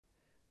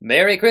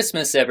Merry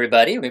Christmas,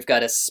 everybody. We've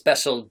got a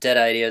special Dead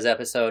Ideas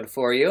episode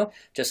for you.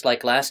 Just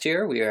like last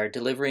year, we are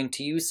delivering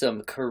to you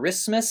some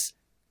Christmas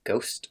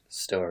ghost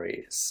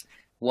stories.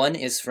 One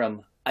is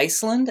from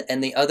Iceland,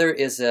 and the other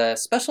is a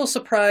special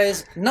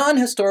surprise,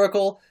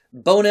 non-historical,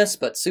 bonus,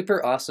 but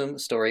super awesome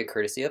story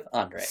courtesy of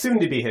Andre.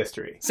 Soon-to-be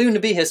history.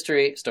 Soon-to-be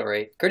history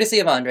story, courtesy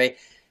of Andre.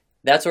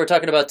 That's what we're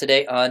talking about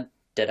today on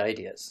Dead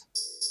Ideas.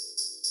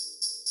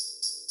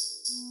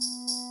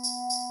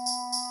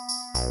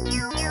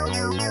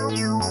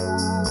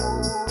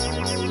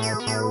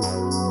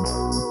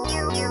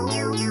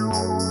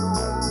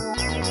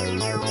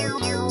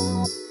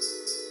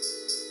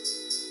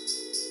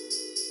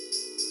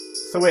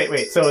 So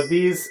wait. So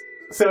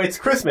it's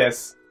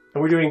Christmas,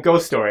 and we're doing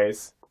ghost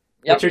stories.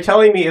 Yep. What you're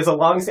telling me is a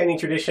long-standing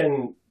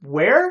tradition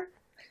where?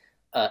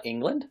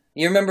 England.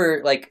 You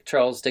remember, like,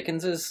 Charles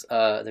Dickens's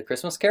The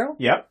Christmas Carol?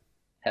 Yep.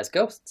 Has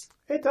ghosts.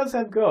 It does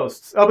have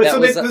ghosts. Oh, but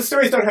the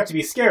stories don't have to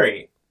be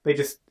scary. They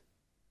just...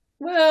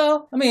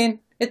 Well, I mean,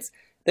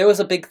 there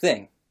was a big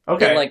thing.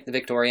 Okay. In, like, the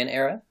Victorian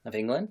era of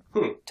England,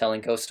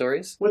 telling ghost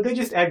stories. Would they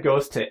just add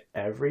ghosts to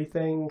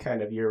everything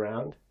kind of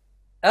year-round?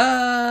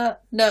 No,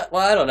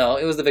 well, I don't know.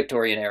 It was the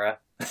Victorian era.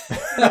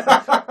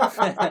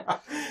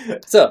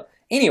 So,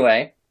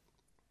 anyway,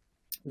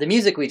 the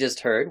music we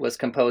just heard was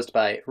composed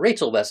by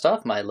Rachel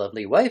Westoff, my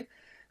lovely wife,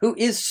 who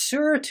is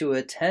sure to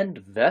attend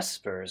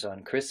Vespers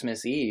on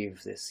Christmas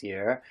Eve this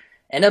year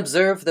and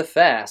observe the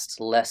fast,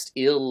 lest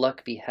ill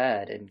luck be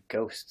had and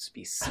ghosts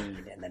be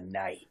seen in the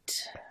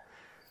night.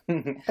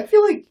 I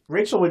feel like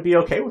Rachel would be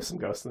okay with some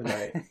ghosts in the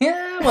night.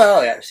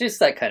 Yeah, she's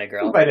that kind of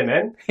girl. Invite him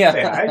in. Yeah.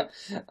 Say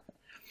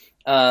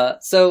hi.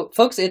 So,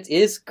 folks, it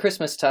is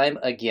Christmas time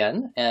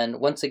again, and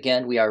once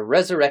again we are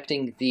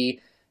resurrecting the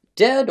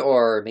dead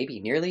or maybe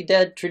nearly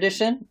dead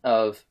tradition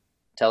of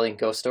telling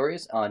ghost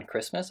stories on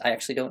Christmas. I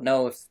actually don't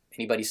know if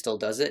anybody still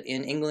does it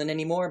in England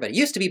anymore, but it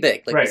used to be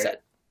big, like we said.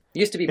 It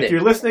used to be big. If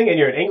you're listening and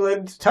you're in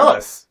England, tell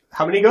us,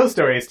 how many ghost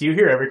stories do you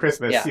hear every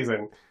Christmas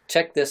season?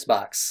 Check this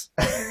box.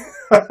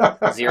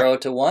 0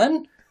 to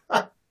 1,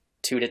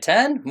 2 to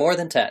 10, more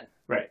than 10.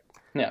 Right.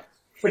 Yeah.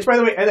 Which, by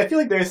the way, and I feel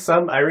like there's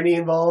some irony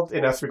involved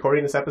in us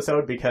recording this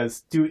episode,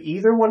 because do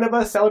either one of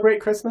us celebrate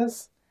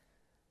Christmas?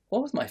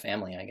 Well, with my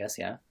family, I guess,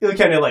 yeah. You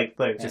kind of like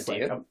just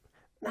like,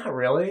 not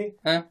really.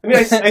 Huh? I mean,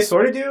 I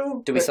sort of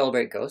do. Do we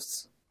celebrate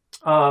ghosts?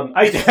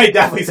 I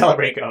definitely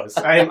celebrate ghosts.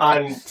 I am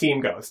on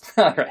Team Ghost.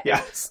 All right.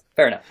 Yes.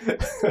 Fair enough.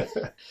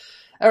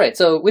 All right,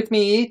 so with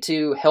me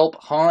to help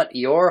haunt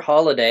your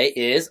holiday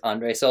is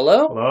Andre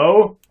Solo.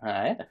 Hello. All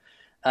right.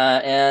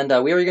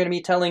 And we are going to be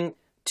telling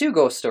two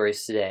ghost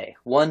stories today.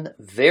 One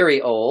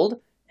very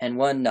old and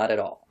one not at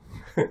all.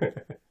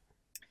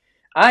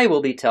 I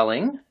will be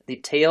telling the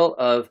tale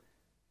of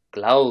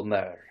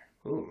Glaumur,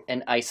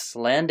 an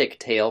Icelandic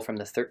tale from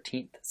the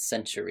 13th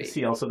century. Is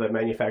he also the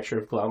manufacturer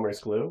of Glaumur's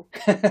glue?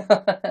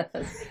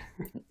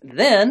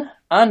 Then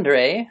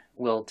Andre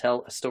will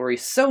tell a story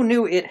so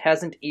new it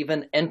hasn't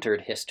even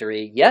entered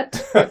history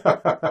yet.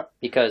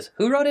 Because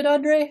who wrote it,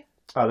 Andre?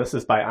 Oh, this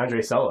is by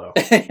Andre Solo.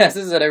 Yes,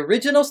 this is an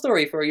original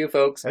story for you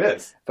folks. It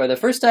is. For the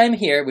first time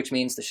here, which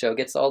means the show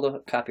gets all the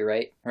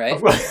copyright, right?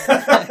 Wait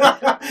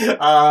a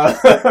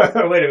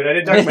minute, I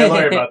didn't talk to my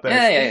lawyer about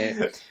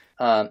this.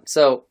 Yeah.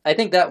 So I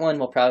think that one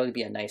will probably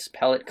be a nice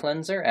palate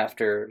cleanser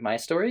after my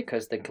story,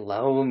 because the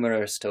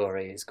Glaumur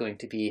story is going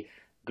to be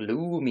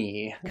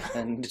gloomy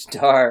and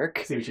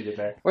dark. See what you did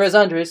there. Whereas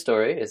Andre's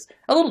story is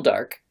a little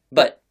dark,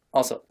 but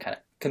also kind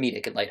of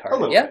comedic and lighthearted.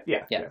 A little bit,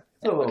 yeah.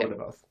 A little bit of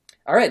both.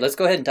 All right, let's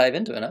go ahead and dive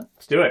into it, huh?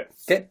 Let's do it.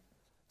 Okay.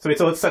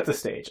 So let's set the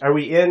stage. Are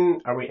we in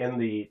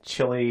the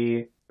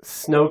chilly,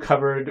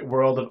 snow-covered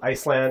world of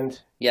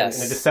Iceland? Yes.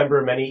 In a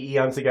December many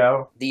eons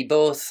ago? The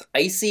both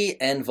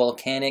icy and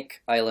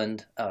volcanic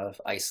island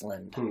of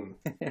Iceland.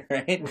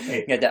 Right?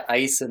 You got the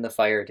ice and the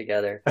fire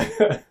together.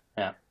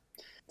 Yeah.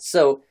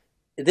 So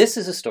this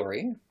is a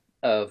story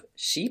of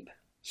sheep,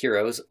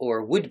 heroes,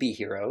 or would-be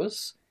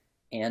heroes,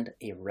 and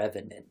a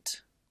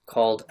revenant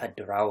called a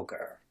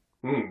draugr.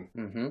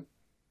 Mm-hmm.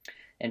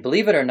 And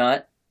believe it or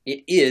not,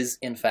 it is,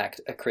 in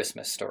fact, a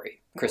Christmas story.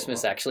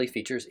 Christmas actually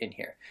features in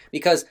here.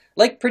 Because,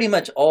 like pretty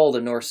much all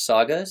the Norse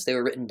sagas, they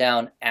were written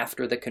down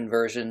after the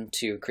conversion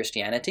to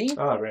Christianity.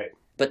 Oh, right.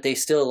 But they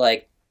still,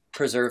 like,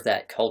 preserve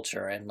that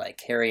culture and, like,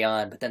 carry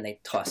on. But then they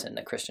toss in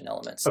the Christian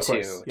elements,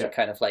 too, to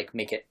kind of, like,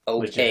 make it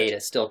okay to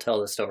still tell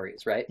the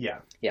stories, right? Yeah.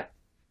 Yeah.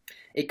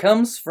 It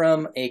comes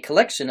from a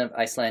collection of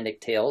Icelandic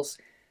tales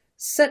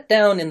set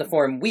down in the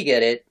form we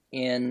get it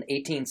in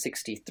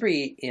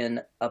 1863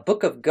 in A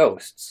Book of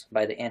Ghosts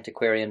by the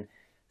antiquarian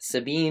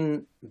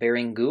Sabine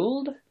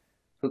Baring-Gould,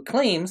 who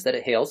claims that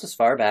it hails as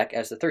far back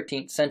as the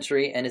 13th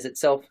century and is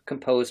itself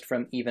composed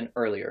from even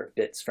earlier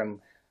bits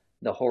from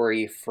the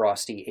hoary,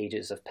 frosty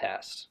ages of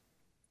past.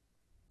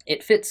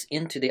 It fits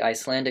into the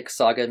Icelandic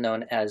saga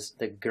known as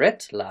the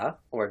Gretla,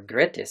 or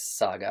Grettis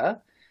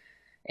saga,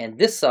 and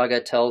this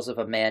saga tells of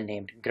a man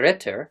named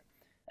Grettir,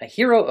 a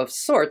hero of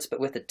sorts, but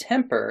with a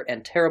temper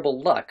and terrible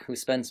luck, who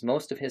spends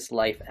most of his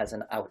life as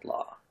an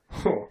outlaw.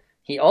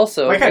 He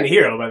also... My kind of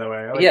hero, by the way.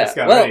 I like yeah, this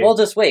guy well, already. we'll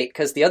just wait,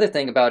 because the other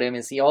thing about him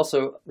is he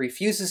also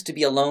refuses to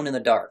be alone in the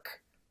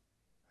dark.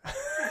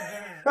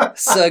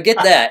 So get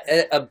that.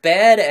 A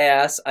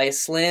badass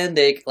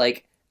Icelandic,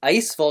 like,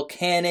 ice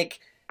volcanic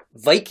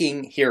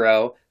Viking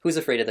hero who's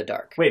afraid of the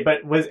dark. Wait,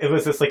 but was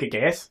this like a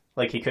guess?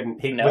 Like he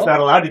No. was not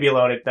allowed to be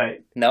alone at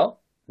night. No,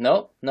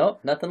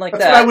 nothing like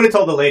That's that. what I would have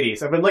told the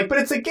ladies. I've been like, but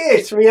it's a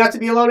guess for me not to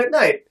be alone at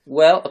night.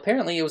 Well,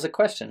 apparently it was a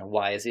question.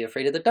 Why is he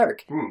afraid of the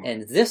dark? Hmm.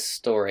 And this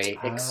story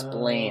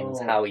explains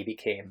Oh. how he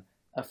became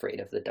afraid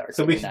of the dark.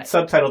 So we should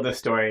subtitle this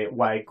story,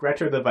 Why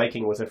Grettir the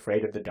Viking Was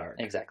Afraid of the Dark.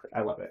 Exactly.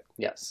 I love it.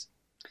 Yes.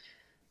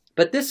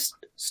 But this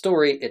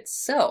story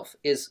itself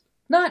is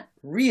not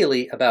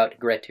really about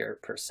Grettir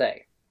per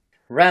se.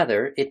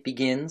 Rather, it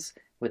begins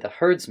with a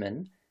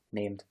herdsman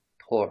named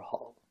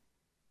Thorhall.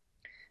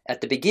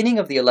 At the beginning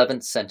of the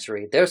 11th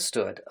century, there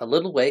stood, a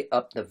little way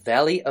up the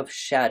Valley of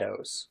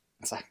Shadows.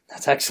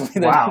 That's actually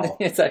the, Wow.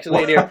 It's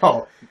actually here.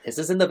 Wow. This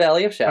is in the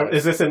Valley of Shadows.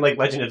 Is this in like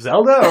Legend of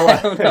Zelda or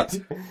I don't what?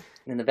 know.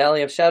 In the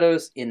Valley of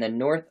Shadows, in the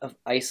north of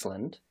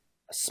Iceland,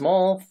 a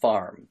small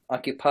farm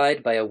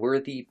occupied by a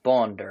worthy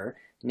bonder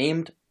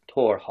named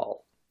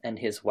Thorhall and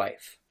his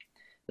wife.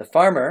 The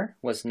farmer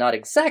was not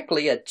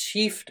exactly a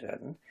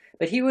chieftain,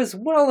 but he was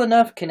well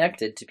enough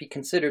connected to be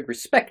considered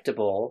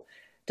respectable.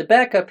 To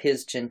back up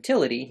his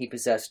gentility, he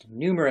possessed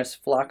numerous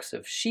flocks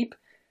of sheep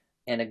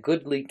and a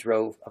goodly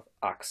drove of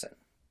oxen.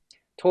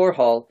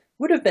 Thorhall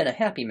would have been a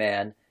happy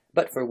man,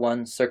 but for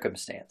one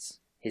circumstance.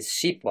 His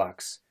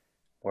sheepwalks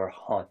were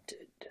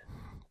haunted.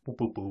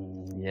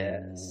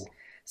 Yes.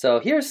 So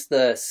here's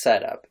the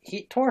setup.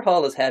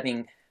 Thorhall is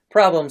having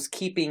problems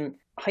keeping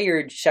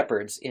hired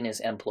shepherds in his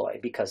employ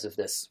because of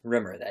this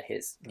rumor that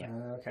his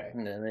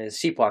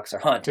sheepwalks are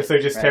haunted. They're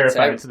just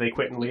terrified, so they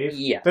quit and leave?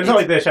 Yeah. There's not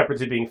like the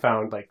shepherds are being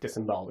found like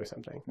disemboweled or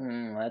something.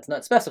 That's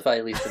not specified,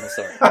 at least in the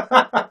story.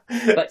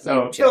 But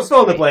so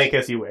fill in the blank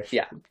as you wish.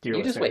 Yeah.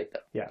 You just wait,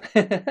 though.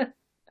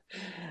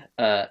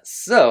 Yeah.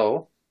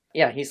 So,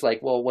 yeah, he's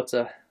like, well, what's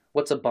a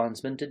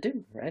bondsman to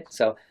do, right?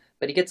 So,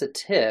 but he gets a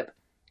tip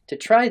to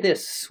try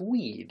this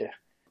Swede.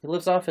 He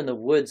lives off in the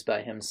woods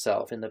by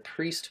himself, in the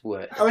priest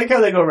wood. I like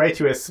how they go right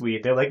to a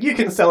Swede. They're like, you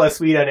can sell a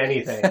Swede on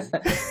anything.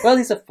 Well,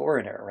 he's a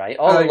foreigner, right?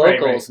 All the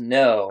locals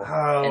know,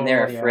 and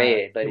they're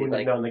afraid. Yeah. But They wouldn't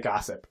have known the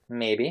gossip.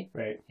 Maybe.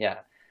 Right. Yeah.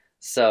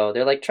 So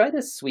they're like, try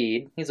this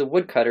Swede. He's a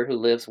woodcutter who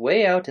lives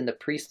way out in the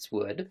priest's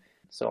wood.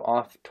 So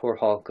off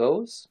Thorhall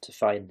goes to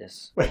find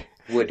this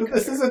woodcutter.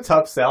 This is a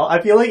tough sell.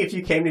 I feel like if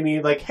you came to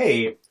me like,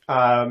 hey,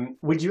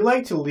 would you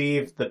like to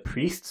leave the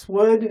priest's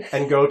wood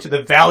and go to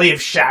the Valley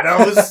of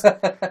Shadows?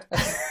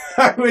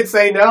 I would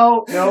say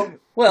no. Well,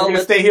 we're going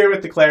to stay here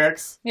with the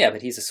clerics. Yeah,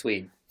 but he's a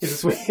Swede. He's a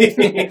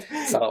Swede.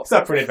 So it's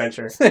up for an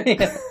adventure.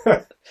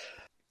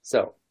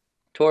 So,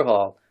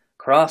 Thorhall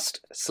crossed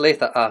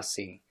Sletha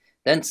Asi.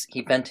 Thence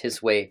he bent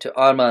his way to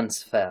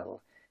Armansfell,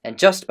 and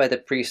just by the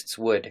priest's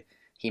wood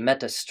he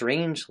met a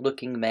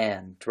strange-looking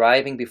man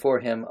driving before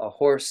him a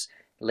horse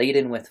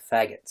laden with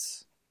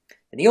faggots.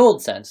 In the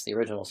old sense, the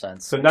original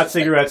sense. So not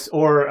cigarettes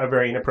or a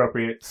very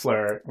inappropriate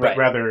slur, but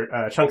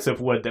rather chunks of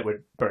wood that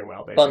would burn well,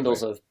 basically.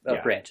 Bundles of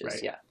branches,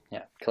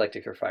 right.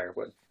 Collected for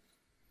firewood.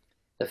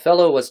 The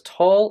fellow was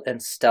tall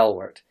and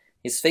stalwart.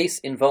 His face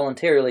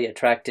involuntarily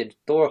attracted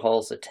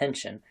Thorhall's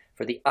attention,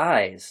 for the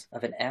eyes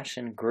of an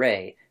ashen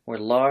gray were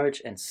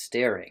large and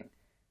staring.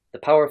 The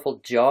powerful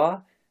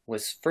jaw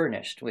was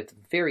furnished with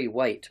very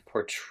white,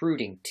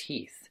 protruding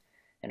teeth,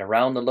 and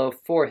around the low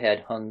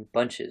forehead hung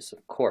bunches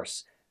of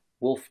coarse,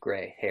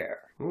 wolf-gray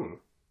hair.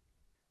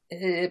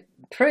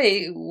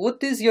 Pray,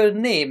 what is your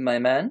name, my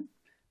man?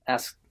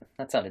 Asked.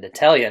 That sounded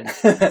Italian.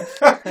 I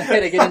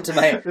gotta get into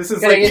my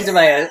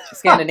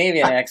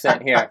Scandinavian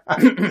accent here.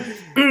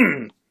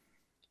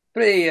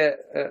 Pray,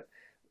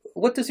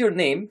 what is your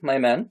name, my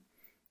man?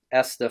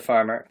 Asked the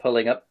farmer,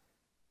 pulling up.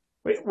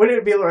 Wait, would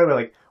it be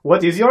like,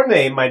 what is your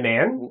name, my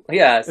man?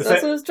 Yes, that's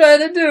what I was trying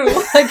to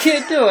do. I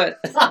can't do it.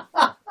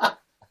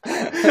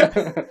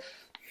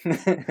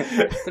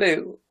 Pray,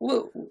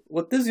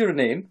 what is your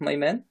name, my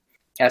man?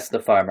 Asked the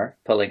farmer,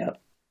 pulling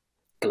up.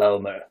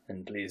 Glaumer,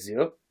 and please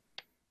you,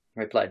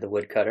 replied the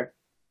woodcutter.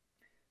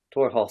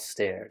 Thorhall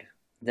stared.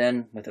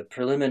 Then, with a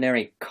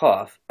preliminary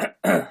cough,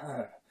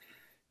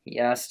 he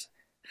asked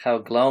how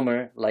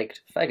Glaumer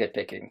liked faggot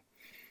picking.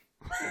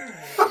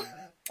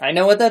 I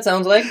know what that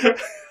sounds like.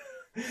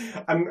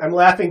 I'm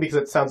laughing because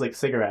it sounds like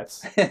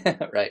cigarettes.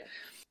 Right.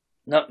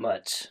 Not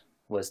much,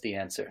 was the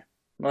answer.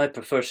 I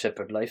prefer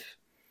shepherd life.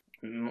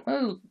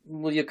 Well,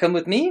 will you come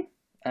with me?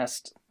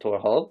 Asked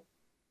Thorhall.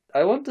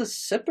 I want to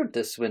shepherd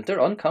this winter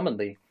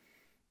uncommonly.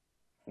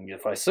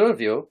 If I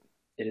serve you,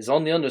 it is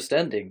on the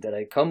understanding that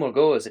I come or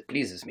go as it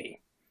pleases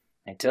me.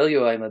 I tell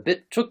you, I am a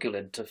bit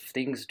truculent if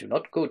things do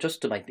not go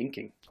just to my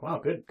thinking. Wow,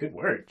 good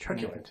word,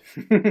 truculent.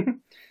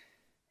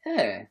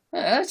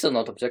 I shall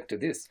not object to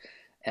this,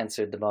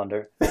 answered the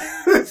bonder.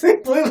 It's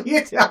completely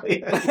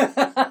Italian.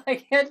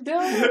 I can't do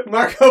it.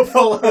 Marco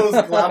Polo's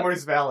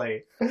Glaumer's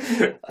Valley.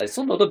 I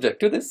shall not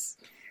object to this,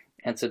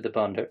 answered the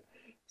bonder.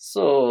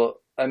 So,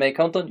 I may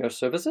count on your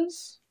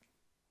services?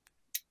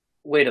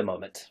 Wait a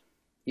moment.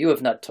 You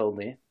have not told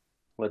me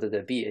whether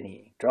there be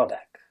any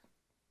drawback.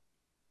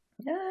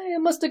 I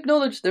must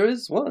acknowledge there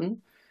is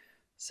one,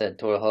 said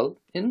Torhall.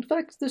 In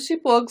fact, the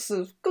sheepwalks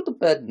have got a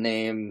bad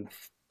name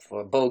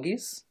for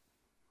bogies.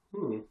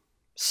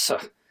 Sir,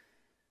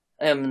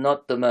 I am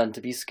not the man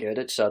to be scared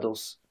at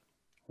shadows,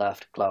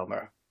 laughed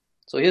Glaumer.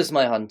 So here's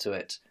my hand to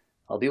it.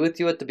 I'll be with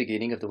you at the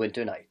beginning of the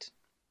winter night.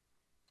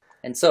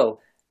 And so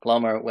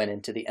Glaumer went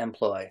into the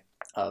employ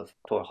of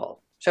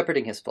Torhall,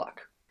 shepherding his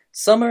flock.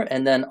 Summer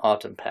and then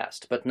autumn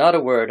passed, but not a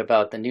word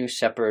about the new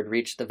shepherd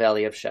reached the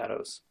Valley of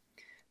Shadows.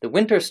 The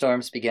winter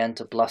storms began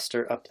to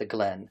bluster up the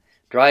glen,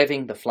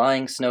 driving the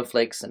flying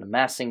snowflakes and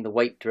amassing the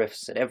white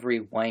drifts at every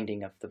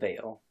winding of the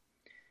vale.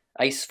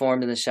 Ice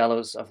formed in the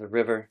shallows of the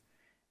river,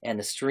 and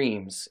the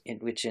streams,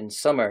 which in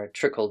summer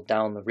trickled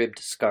down the ribbed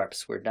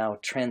scarps, were now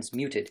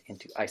transmuted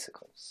into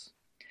icicles.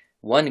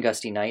 One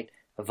gusty night,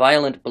 a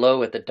violent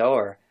blow at the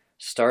door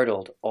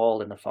startled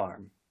all in the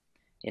farm.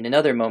 In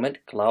another moment,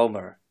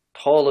 Glaumer,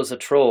 tall as a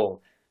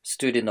troll,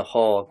 stood in the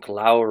hall,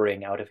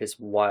 glowering out of his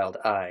wild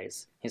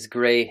eyes, his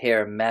grey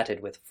hair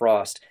matted with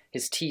frost,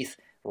 his teeth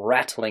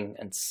rattling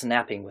and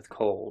snapping with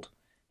cold,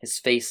 his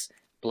face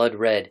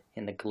blood-red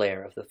in the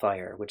glare of the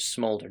fire which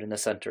smoldered in the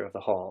centre of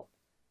the hall.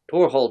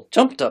 Torhall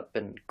jumped up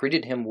and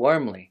greeted him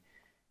warmly,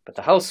 but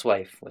the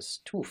housewife was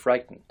too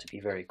frightened to be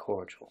very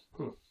cordial.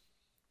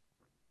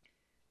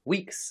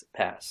 Weeks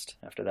passed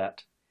after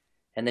that,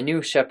 and the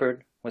new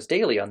shepherd was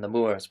daily on the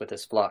moors with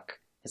his flock.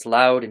 His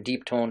loud and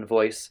deep-toned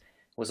voice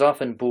was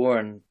often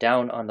borne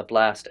down on the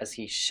blast as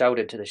he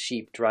shouted to the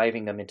sheep,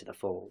 driving them into the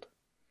fold.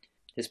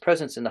 His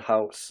presence in the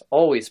house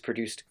always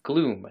produced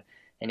gloom,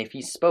 and if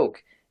he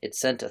spoke, it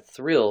sent a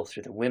thrill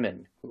through the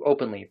women, who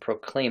openly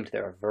proclaimed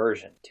their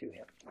aversion to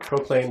him.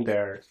 Proclaimed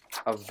their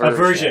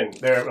aversion.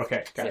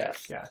 Okay, got it.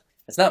 Yes. Yeah.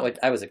 It's not what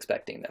I was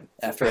expecting them.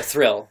 After a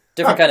thrill.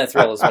 Different kind of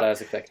thrill is what I was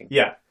expecting.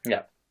 Yeah.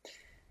 Yeah.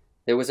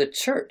 There was a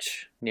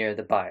church near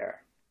the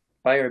byre.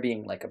 Byre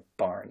being like a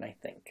barn, I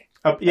think.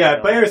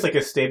 Byre is like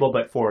a stable,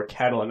 but for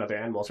cattle and other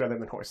animals rather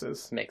than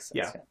horses. Makes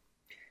sense. Yeah.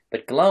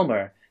 But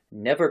Glaumer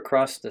never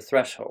crossed the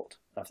threshold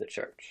of the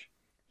church.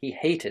 He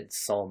hated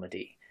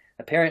psalmody.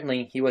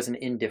 Apparently, he was an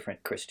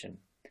indifferent Christian.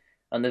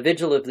 On the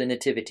vigil of the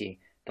Nativity,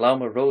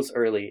 Glaumer rose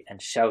early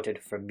and shouted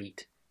for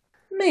meat.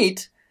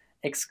 Meat?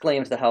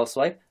 Exclaimed the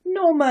housewife.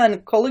 No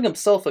man calling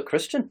himself a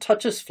Christian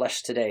touches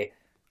flesh today.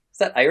 Is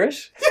that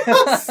Irish?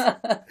 Yes. All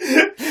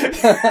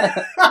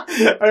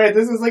right,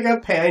 this is like a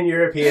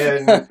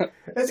pan-European.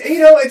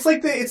 It's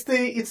like it's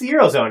the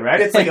Eurozone, right?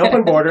 It's like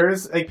open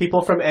borders. Like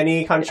people from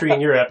any country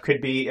in Europe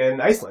could be in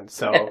Iceland.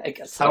 So I guess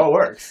that's so. how it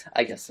works.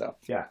 I guess so.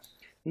 Yeah.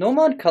 No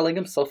man calling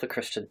himself a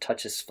Christian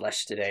touches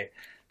flesh today.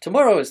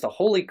 Tomorrow is the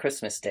Holy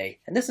Christmas Day,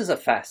 and this is a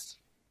fast.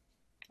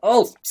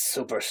 All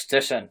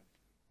superstition,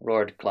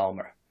 roared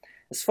Glaumer.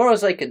 As far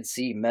as I can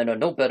see, men are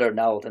no better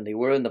now than they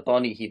were in the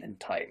bonny heathen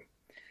time.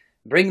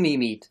 Bring me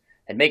meat,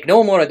 and make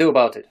no more ado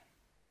about it.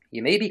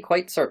 You may be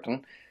quite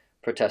certain,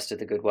 protested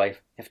the good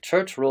wife, if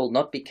church roll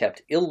not be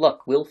kept, ill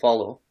luck will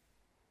follow.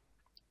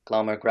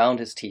 Glaumer ground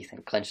his teeth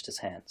and clenched his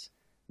hands.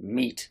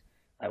 Meat!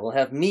 I will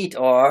have meat,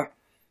 or...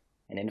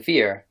 And in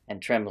fear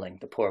and trembling,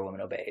 the poor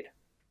woman obeyed.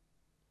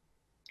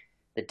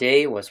 The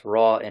day was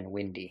raw and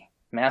windy.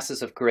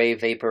 Masses of gray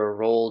vapor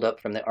rolled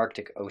up from the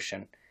Arctic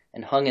Ocean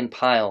and hung in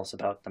piles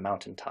about the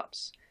mountain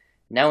tops.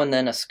 Now and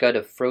then a scud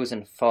of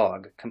frozen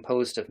fog,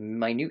 composed of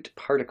minute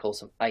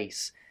particles of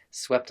ice,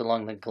 swept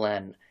along the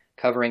glen,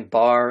 covering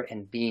bar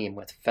and beam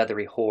with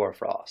feathery hoar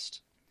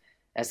frost.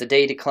 As the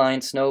day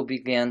declined, snow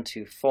began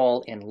to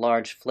fall in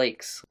large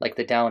flakes, like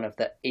the down of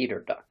the eider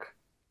duck.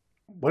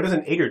 What is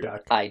an eider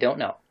duck? I don't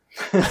know.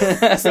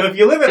 So if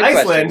you live in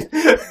Iceland,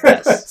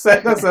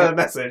 send us a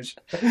message.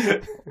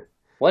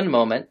 One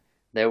moment,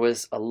 there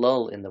was a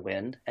lull in the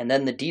wind, and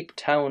then the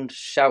deep-toned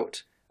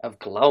shout of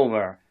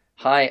Glaumer,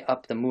 high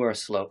up the moor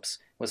slopes,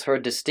 was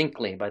heard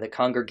distinctly by the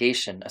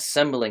congregation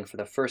assembling for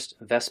the first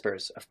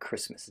vespers of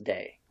Christmas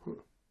Day.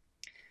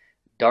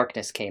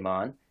 Darkness came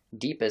on,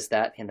 deep as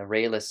that in the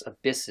rayless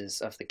abysses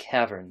of the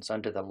caverns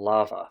under the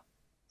lava.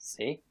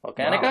 See?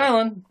 Volcanic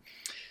Island!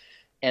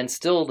 And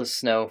still the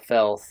snow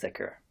fell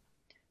thicker.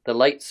 The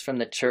lights from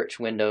the church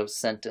windows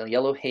sent a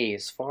yellow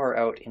haze far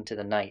out into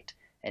the night,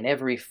 and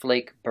every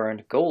flake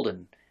burned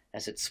golden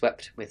as it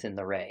swept within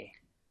the ray.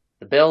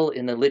 The bell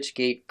in the lych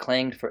gate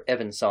clanged for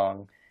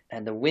evensong,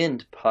 and the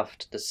wind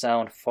puffed the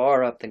sound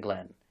far up the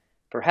glen.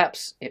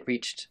 Perhaps it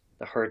reached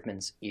the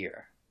herdman's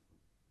ear.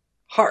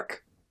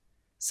 Hark!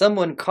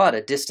 Someone caught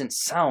a distant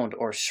sound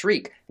or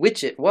shriek.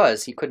 Which it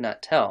was he could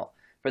not tell,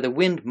 for the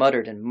wind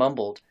muttered and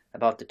mumbled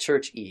about the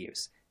church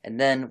eaves, and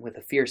then, with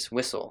a fierce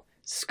whistle,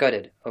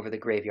 scudded over the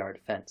graveyard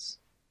fence.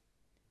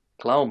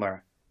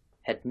 Glaumer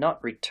had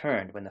not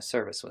returned when the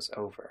service was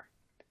over.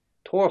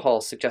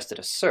 Torhall suggested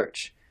a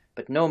search,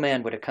 but no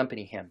man would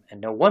accompany him, and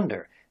no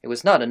wonder. It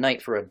was not a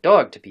night for a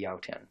dog to be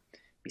out in.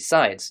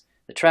 Besides,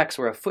 the tracks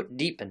were a foot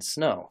deep in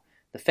snow.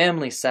 The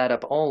family sat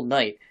up all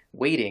night,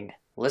 waiting,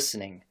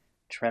 listening,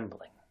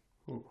 trembling.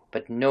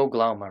 But no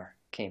Glaumer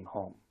came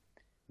home.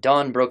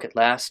 Dawn broke at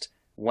last,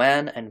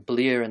 wan and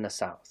blear in the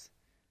south.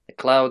 The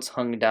clouds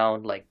hung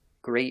down like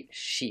great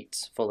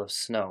sheets full of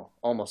snow,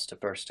 almost to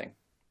bursting.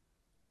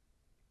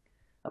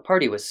 A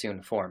party was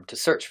soon formed to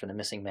search for the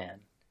missing man.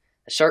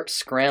 A sharp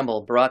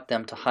scramble brought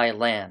them to high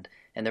land,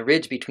 and the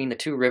ridge between the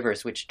two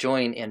rivers which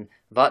join in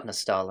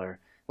Vatnsdalr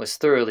was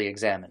thoroughly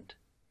examined.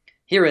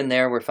 Here and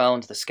there were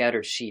found the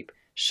scattered sheep,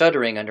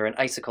 shuddering under an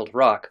icicled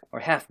rock or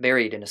half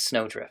buried in a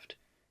snowdrift.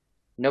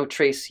 No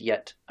trace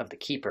yet of the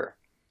keeper.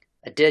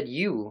 A dead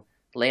ewe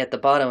lay at the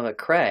bottom of a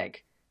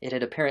crag. It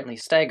had apparently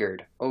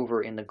staggered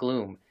over in the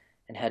gloom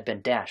and had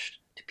been dashed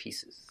to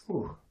pieces.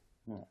 Ooh.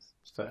 Yes.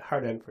 It's a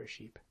hard end for a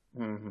sheep.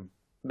 Mm-hmm.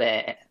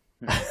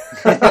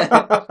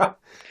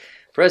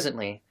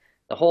 Presently,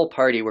 the whole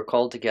party were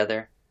called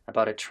together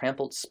about a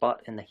trampled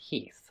spot in the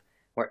heath,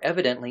 where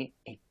evidently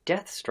a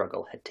death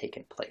struggle had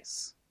taken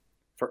place.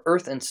 For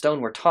earth and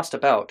stone were tossed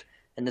about,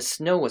 and the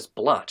snow was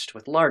blotched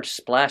with large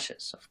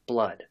splashes of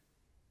blood.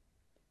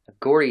 A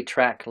gory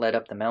track led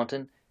up the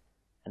mountain,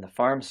 and the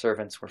farm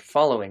servants were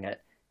following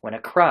it when a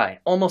cry,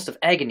 almost of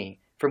agony,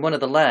 from one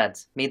of the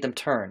lads made them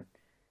turn.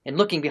 In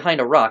looking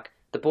behind a rock,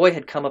 the boy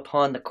had come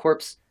upon the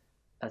corpse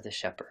of the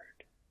shepherd.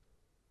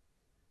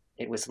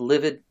 It was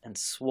livid and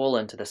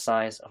swollen to the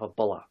size of a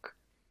bullock.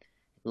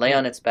 It lay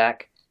on its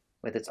back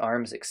with its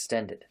arms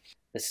extended.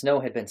 The snow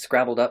had been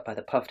scrabbled up by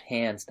the puffed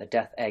hands in the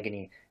death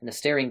agony, and the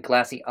staring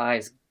glassy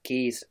eyes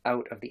gazed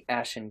out of the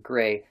ashen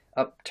gray,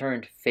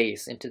 upturned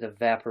face into the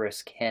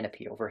vaporous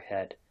canopy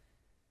overhead.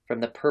 From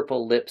the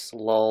purple lips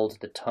lolled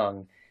the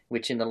tongue,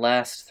 which in the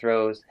last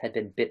throes had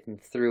been bitten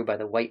through by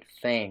the white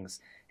fangs,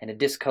 and a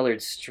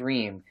discolored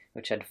stream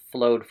which had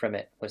flowed from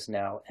it was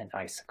now an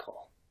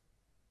icicle.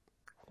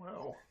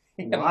 Wow.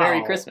 Wow.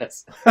 Merry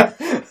Christmas. But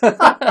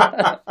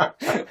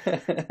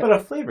a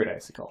flavored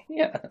icicle.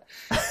 Yeah.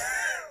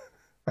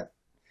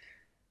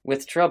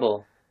 With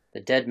trouble, the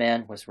dead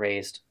man was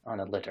raised on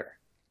a litter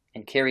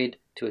and carried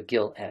to a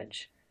gill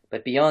edge.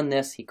 But beyond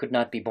this he could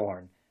not be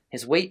borne.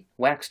 His weight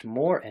waxed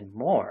more and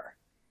more.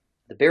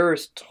 The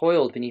bearers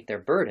toiled beneath their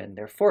burden.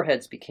 Their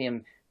foreheads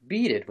became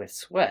beaded with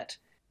sweat.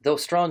 Though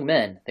strong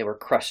men, they were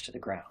crushed to the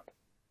ground.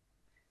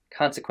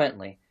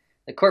 Consequently,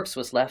 the corpse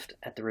was left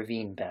at the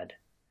ravine bed,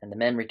 and the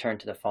men returned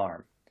to the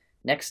farm.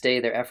 Next day,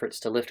 their efforts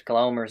to lift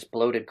Glaumer's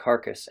bloated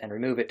carcass and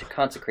remove it to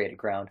consecrated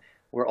ground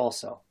were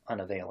also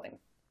unavailing.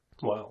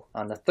 Wow.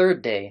 On the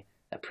third day,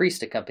 a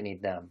priest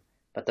accompanied them,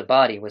 but the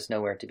body was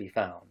nowhere to be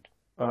found.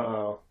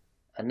 Uh-oh.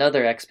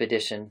 Another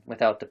expedition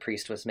without the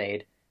priest was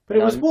made. But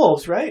it was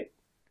wolves, right?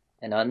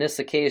 And on this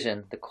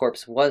occasion, the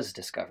corpse was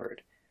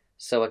discovered,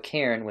 so a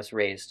cairn was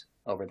raised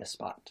over the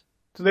spot.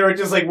 So they were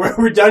just like,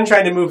 we're done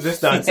trying to move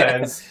this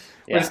nonsense.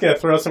 Yeah. We're just going to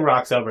throw some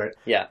rocks over it.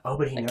 Yeah. Oh,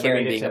 but he never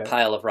cairn made it being a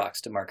pile of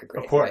rocks to mark a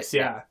grave. Of course, right?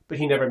 yeah. But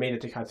he never made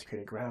it to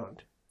consecrated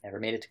ground. Never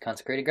made it to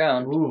consecrated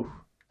ground. Ooh.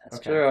 That's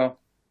true.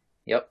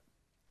 Yep.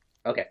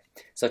 Okay,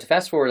 so to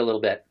fast forward a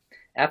little bit,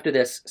 after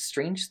this,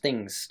 strange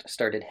things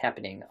started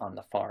happening on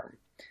the farm.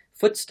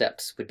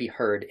 Footsteps would be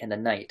heard in the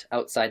night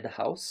outside the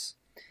house,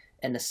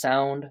 and the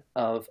sound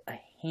of a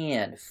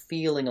hand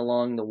feeling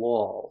along the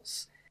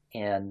walls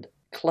and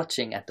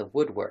clutching at the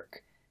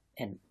woodwork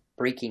and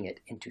breaking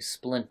it into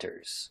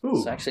splinters.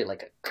 Ooh. So actually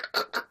like a...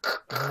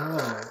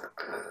 Oh.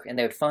 And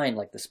they would find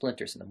like the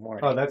splinters in the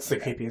morning. Oh, that's the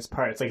creepiest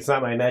part. It's like, it's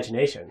not my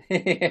imagination.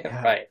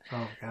 Yeah. Right.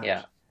 Oh, gosh.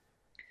 Yeah.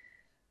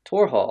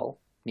 Torhall,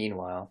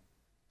 meanwhile,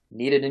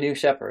 needed a new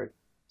shepherd,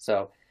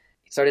 so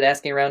he started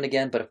asking around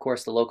again, but of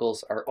course the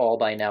locals are all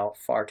by now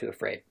far too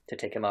afraid to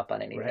take him up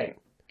on anything. Right.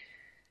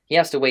 He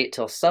has to wait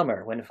till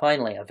summer when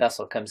finally a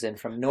vessel comes in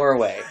from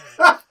Norway.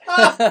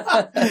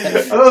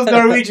 Those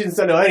Norwegians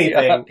don't know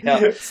anything.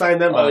 Yeah. Sign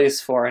them all up. these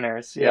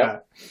foreigners. Yeah.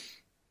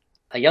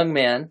 A young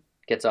man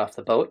gets off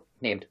the boat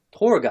named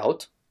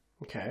Torgaut.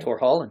 Okay.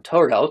 Torhall and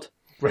Torgaut.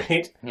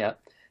 Right. Yeah.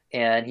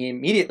 And he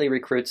immediately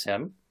recruits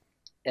him.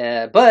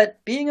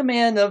 But being a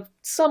man of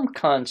some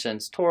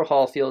conscience,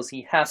 Torhall feels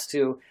he has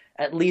to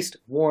at least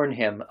warn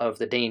him of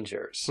the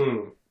dangers.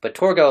 But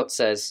Torgaut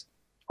says,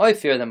 "I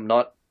fear them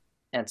not,"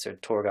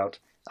 answered Torgaut.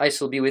 "I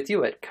shall be with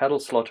you at cattle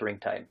slaughtering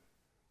time."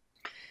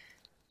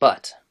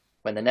 But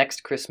when the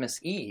next Christmas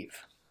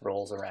Eve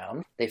rolls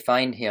around, they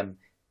find him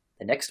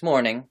the next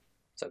morning,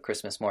 so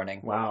Christmas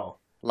morning, Wow.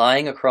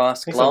 lying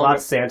across Thanks a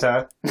lot,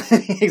 Santa.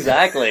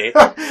 Exactly.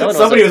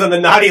 Somebody was on the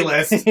naughty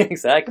list.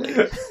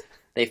 Exactly.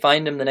 They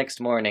find him the next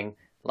morning,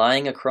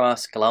 lying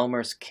across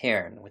Glaumer's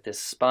cairn with his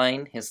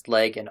spine, his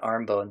leg, and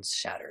arm bones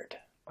shattered.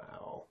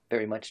 Wow.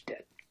 Very much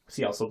dead. Was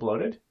he also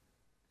bloated?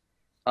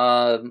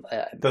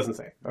 It doesn't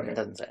say. Okay. It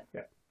doesn't say.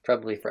 Yeah.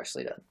 Probably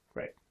freshly done.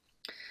 Right.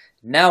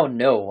 Now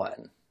no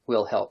one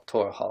will help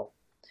Torhall,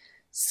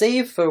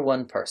 save for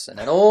one person,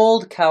 an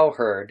old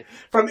cowherd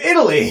from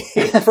Italy,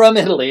 from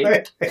Italy,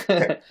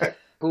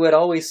 who had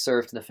always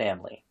served the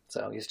family.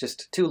 So he's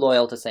just too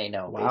loyal to say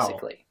no,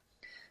 basically.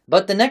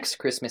 But the next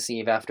Christmas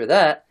Eve after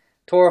that,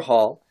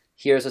 Torhall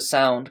hears a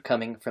sound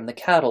coming from the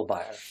cattle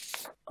byre.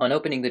 On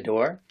opening the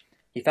door,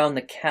 he found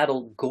the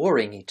cattle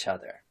goring each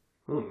other.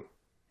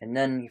 And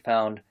then he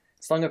found,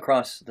 slung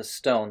across the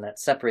stone that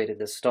separated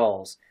the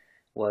stalls,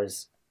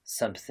 was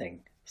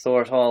something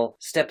Thorhall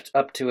stepped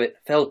up to it,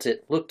 felt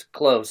it, looked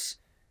close.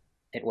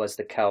 It was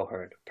the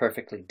cowherd,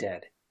 perfectly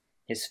dead.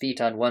 His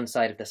feet on one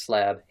side of the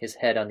slab, his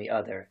head on the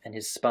other, and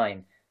his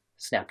spine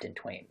snapped in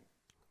twain.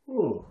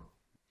 Ooh.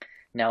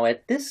 Now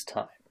at this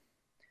time,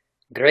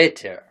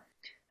 Grettir,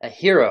 a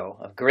hero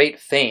of great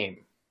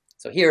fame.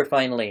 So here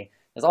finally,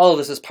 as all of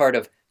this is part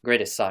of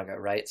Grettis Saga,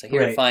 right? So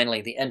here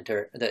finally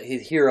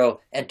his hero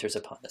enters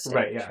upon the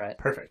stage, right?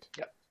 Perfect.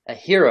 Yeah. A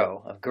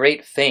hero of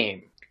great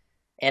fame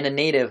and a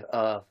native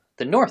of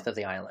the north of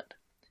the island,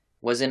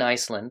 was in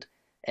Iceland,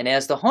 and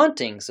as the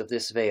hauntings of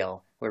this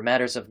vale were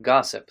matters of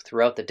gossip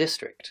throughout the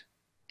district,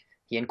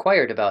 he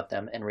inquired about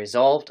them and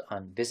resolved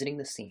on visiting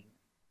the scene.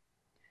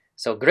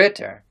 So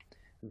Grettir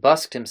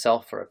busked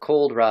himself for a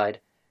cold ride,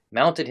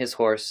 mounted his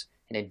horse,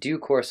 and in due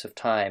course of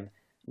time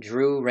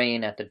drew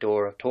rein at the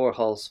door of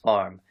Thorhall's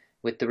farm,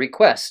 with the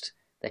request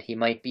that he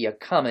might be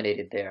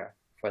accommodated there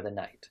for the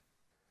night.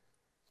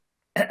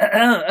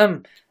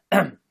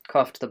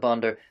 Coughed the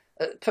bonder.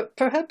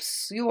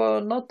 Perhaps you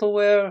are not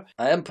aware.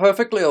 I am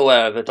perfectly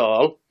aware of it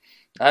all.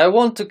 I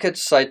want to catch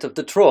sight of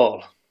the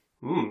troll.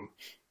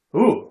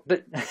 Ooh.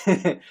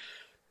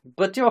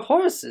 But your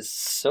horse is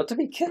sure to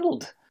be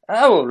killed.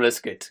 I will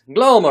risk it.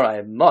 Glomar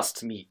I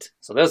must meet,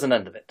 so there's an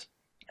end of it.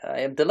 I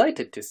am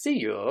delighted to see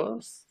you,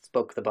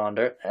 spoke the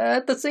bonder.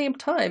 At the same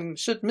time,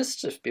 should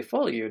mischief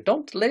befall you,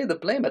 don't lay the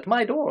blame at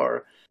my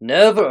door.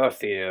 Never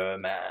fear,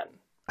 man.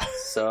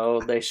 So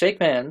they shake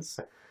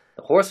hands.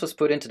 The horse was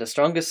put into the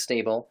strongest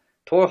stable.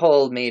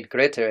 Thorhall made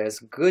Grettir as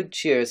good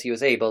cheer as he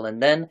was able,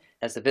 and then,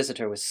 as the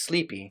visitor was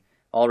sleepy,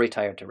 all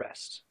retired to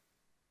rest.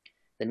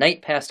 The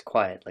night passed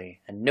quietly,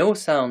 and no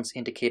sounds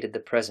indicated the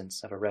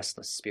presence of a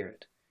restless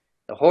spirit.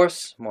 The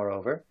horse,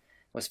 moreover,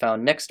 was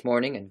found next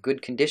morning in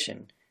good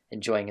condition,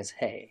 enjoying his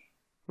hay.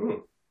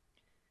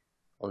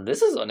 Well,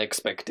 this is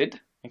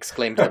unexpected,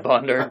 exclaimed the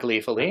bonder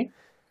gleefully.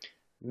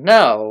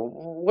 Now,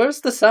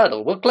 where's the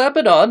saddle? We'll clap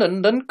it on,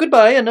 and then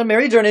goodbye, and a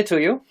merry journey to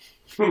you.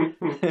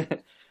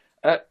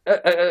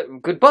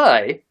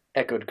 Goodbye,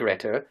 echoed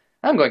Grettir.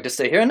 I'm going to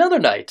stay here another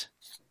night.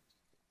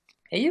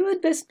 You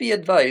had best be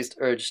advised,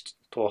 urged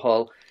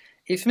Thorhall.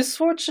 If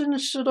misfortune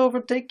should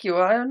overtake you,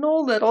 I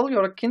know that all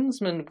your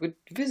kinsmen would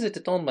visit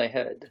it on my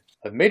head.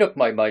 I've made up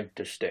my mind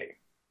to stay,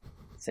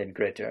 said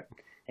Grettir,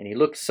 and he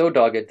looked so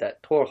dogged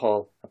that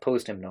Thorhall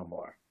opposed him no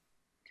more.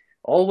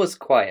 All was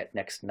quiet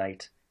next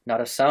night.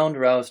 Not a sound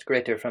roused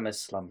Grettir from his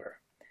slumber.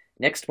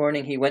 Next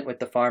morning he went with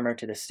the farmer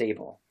to the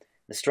stable.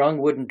 The strong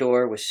wooden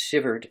door was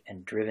shivered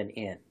and driven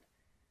in.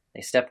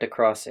 They stepped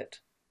across it.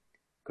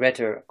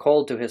 Grettir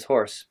called to his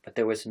horse, but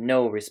there was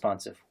no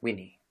responsive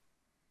whinny.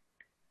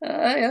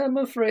 I am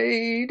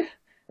afraid,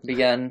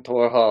 began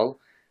Thorhall.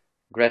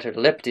 Grettir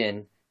leapt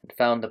in and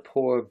found the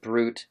poor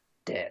brute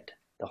dead,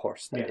 the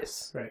horse, that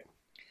is, right,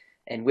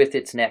 and with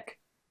its neck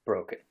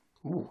broken.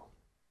 Ooh.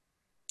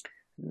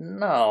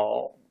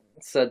 Now,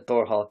 said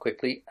Thorhall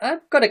quickly,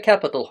 I've got a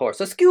capital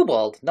horse, a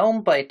skewbald,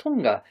 down by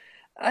Tunga.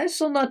 I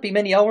shall not be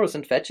many hours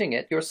in fetching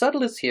it. Your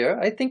saddle is here,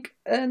 I think,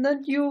 and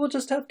then you will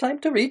just have time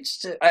to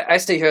reach... I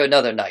stay here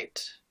another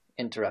night,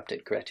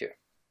 interrupted Grettir.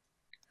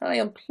 I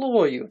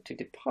implore you to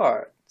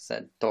depart,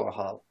 said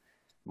Thorhall.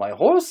 My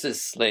horse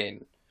is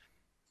slain,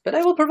 but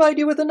I will provide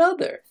you with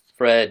another.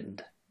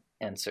 Friend,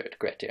 answered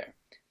Grettir,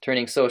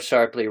 turning so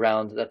sharply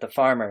round that the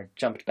farmer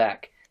jumped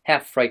back,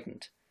 half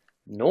frightened.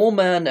 No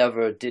man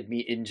ever did me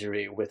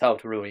injury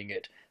without ruining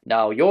it.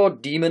 Now your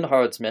demon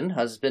herdsman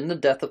has been the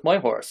death of my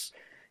horse.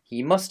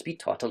 He must be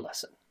taught a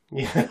lesson.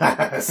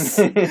 Yes.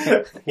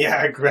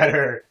 Yeah,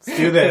 Grettir, let's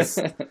do this.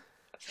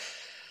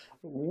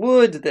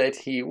 Would that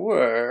he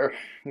were,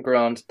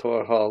 groaned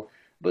Thorhall,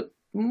 but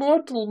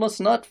mortal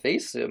must not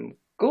face him.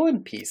 Go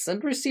in peace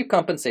and receive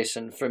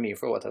compensation for me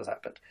for what has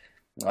happened.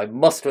 I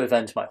must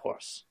revenge my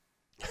horse.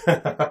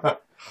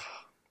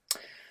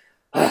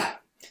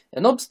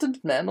 An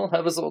obstinate man will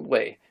have his own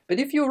way, but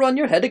if you run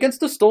your head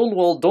against a stone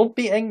wall, don't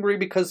be angry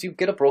because you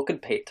get a broken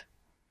pate.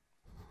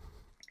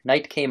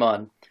 Night came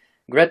on.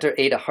 Grettir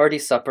ate a hearty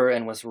supper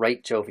and was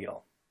right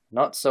jovial.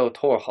 Not so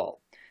Thorhall,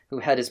 who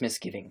had his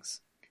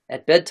misgivings.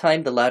 At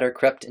bedtime the latter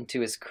crept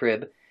into his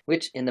crib,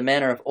 which, in the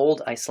manner of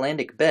old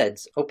Icelandic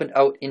beds, opened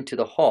out into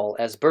the hall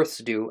as berths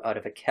do out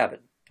of a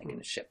cabin, like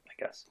in a ship, I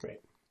guess. Right.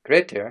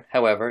 Grettir,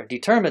 however,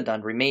 determined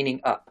on remaining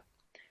up.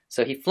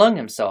 So he flung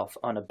himself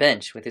on a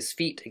bench with his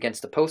feet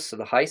against the posts of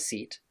the high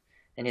seat,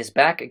 and his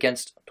back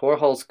against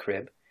Thorhall's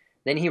crib.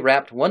 Then he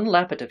wrapped one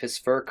lappet of his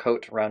fur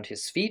coat round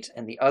his feet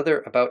and the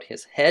other about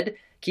his head,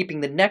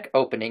 keeping the neck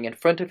opening in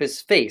front of his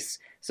face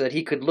so that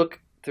he could look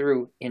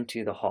through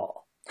into the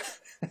hall.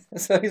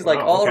 So he's like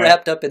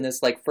wrapped up in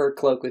this like fur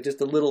cloak with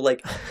just a little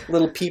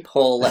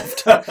peephole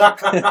left.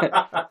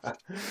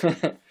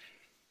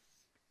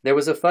 There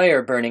was a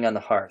fire burning on the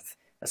hearth,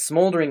 a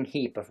smoldering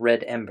heap of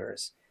red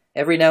embers.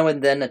 Every now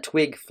and then a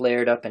twig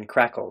flared up and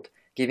crackled,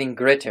 giving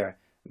Grettir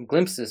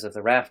glimpses of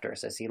the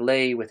rafters as he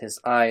lay with his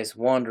eyes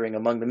wandering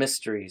among the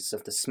mysteries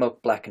of the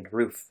smoke-blackened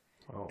roof.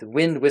 Oh. The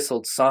wind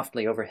whistled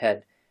softly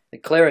overhead. The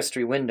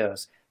clerestory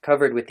windows,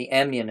 covered with the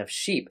amnion of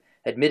sheep,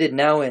 admitted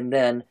now and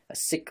then a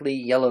sickly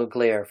yellow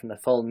glare from the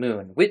full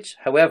moon, which,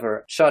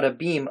 however, shot a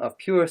beam of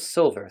pure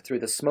silver through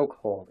the smoke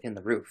hole in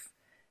the roof.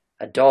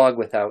 A dog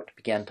without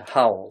began to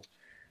howl.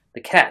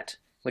 The cat,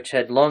 which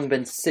had long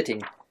been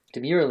sitting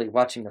demurely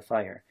watching the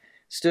fire,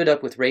 stood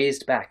up with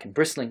raised back and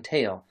bristling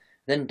tail,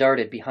 then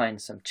darted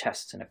behind some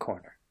chests in a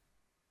corner.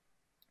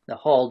 The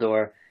hall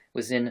door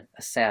was in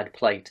a sad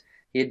plight.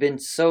 He had been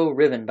so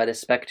riven by the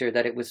spectre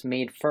that it was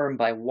made firm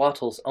by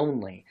wattles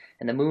only,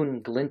 and the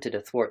moon glinted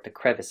athwart the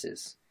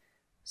crevices.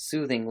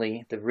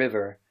 Soothingly, the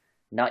river,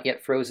 not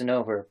yet frozen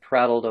over,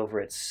 prattled over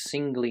its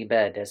singly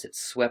bed as it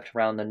swept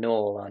round the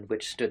knoll on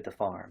which stood the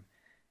farm.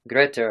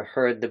 Grettir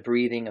heard the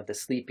breathing of the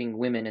sleeping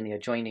women in the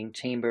adjoining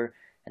chamber,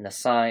 and the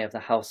sigh of the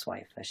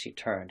housewife as she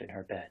turned in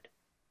her bed.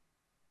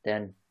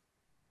 Then,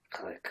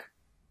 click,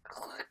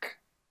 click.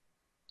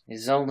 It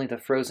is only the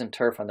frozen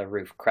turf on the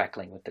roof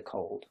crackling with the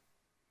cold.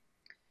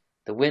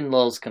 The wind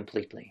lulls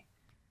completely.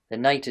 The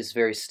night is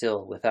very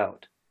still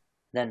without.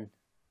 Then,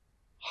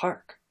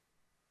 hark!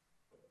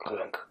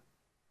 Clunk,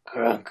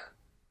 crunk.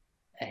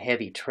 A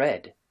heavy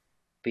tread,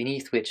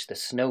 beneath which the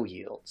snow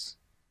yields.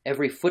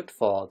 Every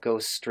footfall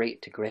goes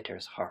straight to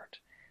Grettir's heart.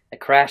 A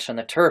crash on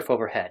the turf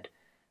overhead.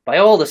 By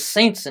all the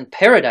saints in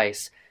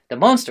paradise, the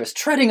monster is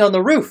treading on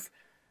the roof!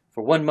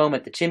 For one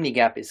moment the chimney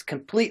gap is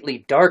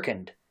completely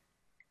darkened.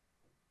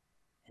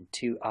 And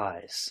two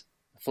eyes,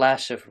 a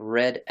flash of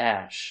red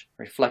ash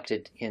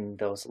reflected in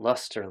those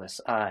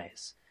lusterless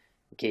eyes,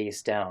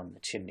 gaze down the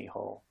chimney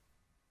hole.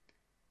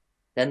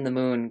 Then the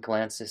moon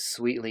glances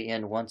sweetly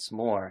in once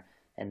more,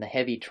 and the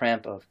heavy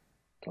tramp of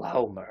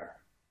Glaumr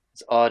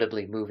is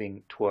audibly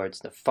moving towards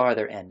the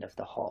farther end of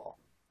the hall,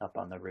 up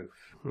on the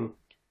roof.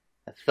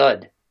 A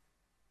thud.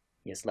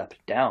 He has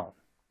leapt down.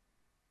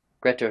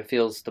 Grettir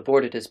feels the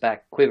board at his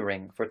back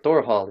quivering, for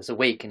Thorhall is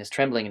awake and is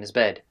trembling in his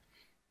bed.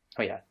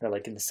 Oh yeah, they're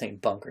like in the same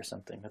bunk or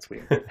something. That's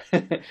weird.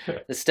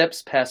 The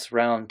steps pass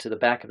round to the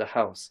back of the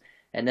house,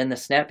 and then the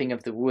snapping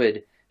of the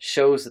wood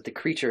shows that the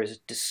creature is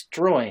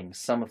destroying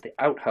some of the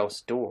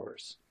outhouse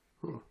doors.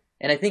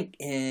 And I think,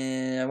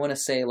 I want to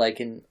say, like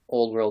in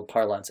old world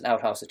parlance, an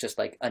outhouse is just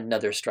like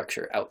another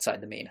structure outside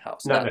the main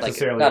house. Not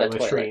necessarily not a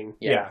latrine.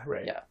 Yeah,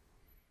 right. Yeah.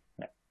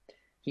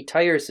 He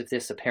tires of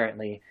this,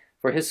 apparently,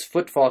 for his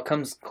footfall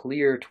comes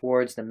clear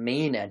towards the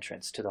main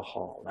entrance to the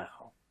hall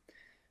now.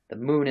 The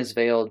moon is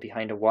veiled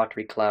behind a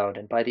watery cloud,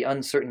 and by the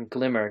uncertain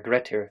glimmer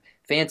Grettir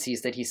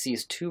fancies that he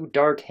sees two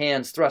dark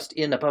hands thrust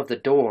in above the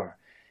door.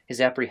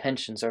 His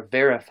apprehensions are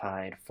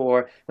verified,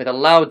 for, with a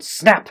loud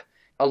snap,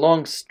 a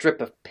long strip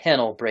of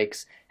panel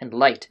breaks, and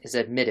light is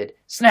admitted.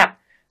 Snap!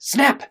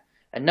 Snap!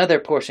 Another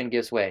portion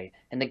gives way,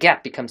 and the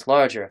gap becomes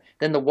larger.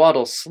 Then the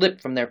wattles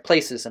slip from their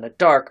places, and a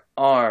dark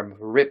arm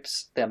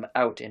rips them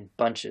out in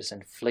bunches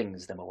and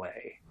flings them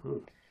away.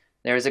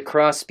 There is a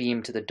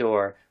crossbeam to the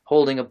door,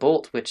 holding a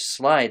bolt which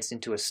slides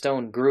into a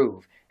stone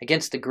groove.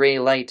 Against the grey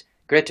light,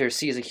 Grettir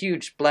sees a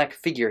huge black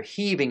figure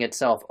heaving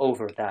itself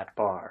over that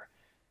bar.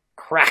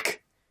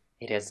 Crack!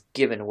 It has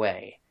given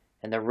way,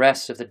 and the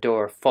rest of the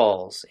door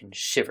falls in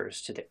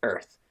shivers to the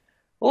earth.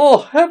 "Oh,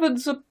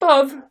 heavens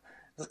above!"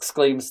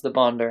 exclaims the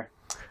bonder.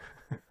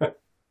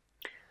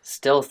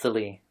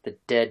 Stealthily, the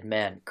dead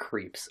man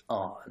creeps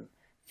on,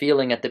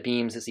 feeling at the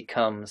beams as he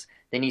comes.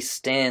 Then he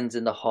stands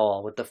in the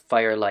hall with the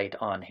firelight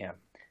on him.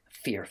 A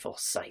fearful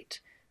sight.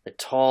 The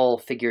tall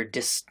figure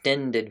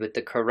distended with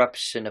the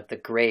corruption of the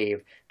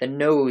grave, the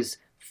nose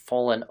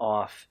fallen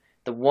off,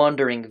 the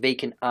wandering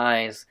vacant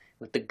eyes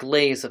with the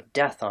glaze of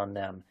death on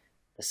them,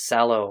 the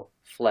sallow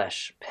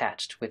flesh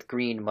patched with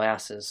green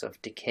masses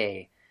of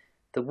decay.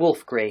 The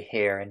wolf-grey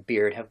hair and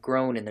beard have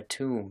grown in the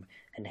tomb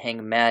and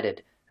hang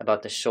matted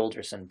about the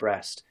shoulders and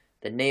breast.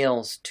 The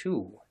nails,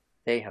 too,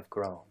 they have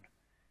grown.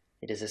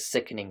 It is a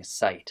sickening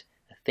sight,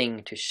 a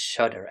thing to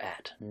shudder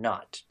at,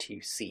 not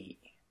to see.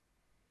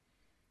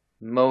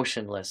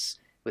 Motionless,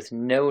 with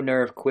no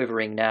nerve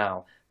quivering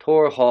now,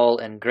 Thorhall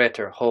and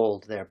Grettir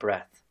hold their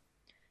breath.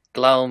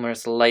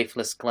 Glaumr's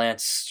lifeless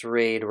glance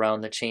strayed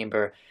round the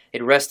chamber.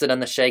 It rested on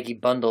the shaggy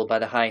bundle by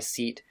the high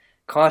seat.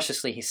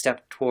 Cautiously he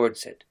stepped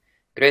towards it.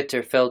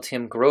 Grettir felt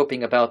him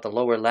groping about the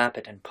lower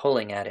lappet and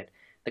pulling at it.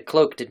 The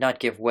cloak did not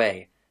give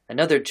way.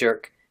 Another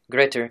jerk.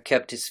 Grettir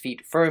kept his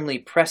feet firmly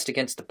pressed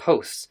against the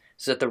posts,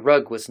 so that the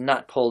rug was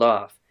not pulled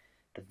off.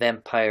 The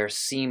vampire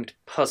seemed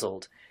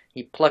puzzled.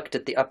 He plucked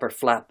at the upper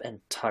flap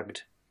and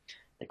tugged.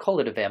 They call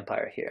it a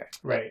vampire here.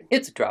 Right.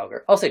 It's a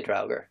Draugr. I'll say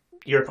Draugr.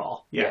 Your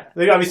call. Yeah.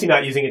 They're obviously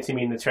not using it to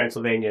mean the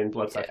Transylvanian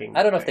bloodsucking.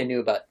 I don't know if they knew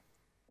about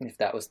if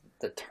that was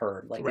the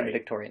term, like in the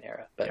Victorian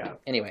era.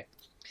 But anyway,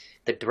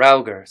 the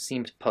Draugr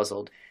seemed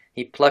puzzled.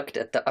 He plucked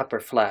at the upper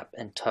flap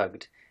and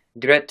tugged.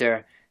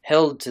 Grettir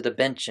held to the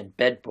bench and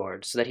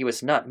bedboard so that he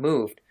was not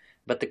moved,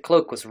 but the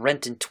cloak was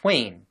rent in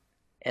twain,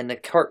 and the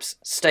corpse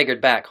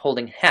staggered back,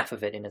 holding half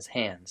of it in his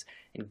hands,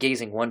 and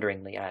gazing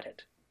wonderingly at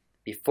it.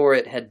 Before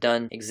it had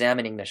done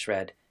examining the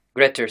shred,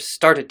 Grettir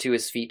started to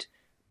his feet,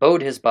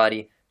 bowed his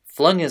body,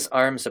 flung his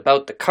arms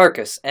about the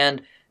carcass,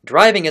 and,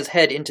 driving his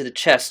head into the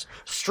chest,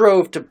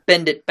 strove to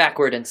bend it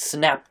backward and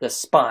snap the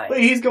spine.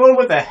 Wait, he's going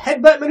with a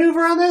headbutt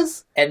maneuver on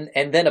this? And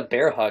then a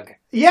bear hug.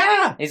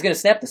 Yeah! He's going to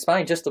snap the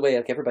spine just the way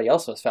like everybody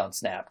else was found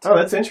snapped. Oh,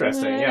 that's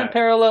interesting, yeah.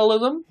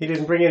 Parallelism. He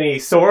didn't bring any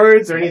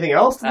swords or anything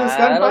else to this gunfight?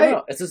 I don't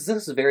know. This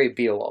is very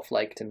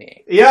Beowulf-like to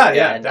me.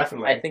 Yeah,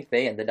 definitely. I think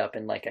they ended up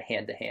in like a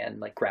hand-to-hand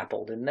like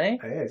grapple, didn't they?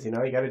 It is. You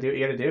gotta do what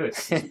you gotta do.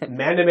 It's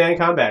man-to-man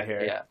combat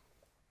here. Yeah.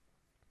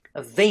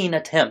 A vain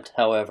attempt,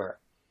 however.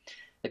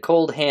 The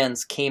cold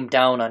hands came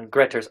down on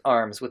Grettir's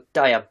arms with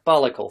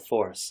diabolical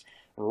force,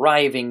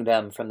 riving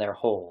them from their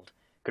hold.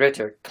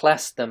 Grettir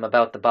clasped them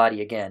about the body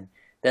again.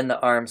 Then the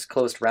arms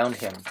closed round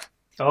him.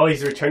 Oh,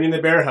 he's returning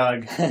the bear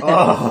hug.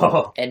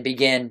 Oh! And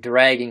began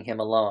dragging him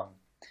along.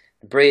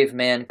 The brave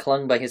man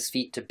clung by his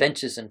feet to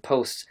benches and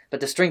posts, but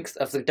the strength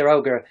of the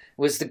Draugr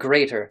was the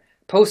greater.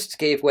 Posts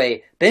gave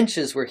way,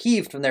 benches were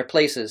heaved from their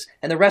places,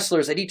 and the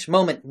wrestlers at each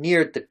moment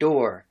neared the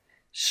door.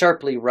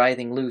 Sharply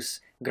writhing loose,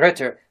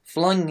 Grettir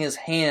flung his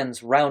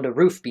hands round a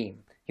roof beam.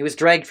 He was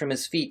dragged from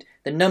his feet.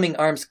 The numbing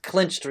arms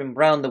clenched him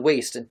round the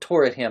waist and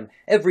tore at him.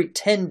 Every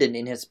tendon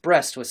in his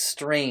breast was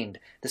strained.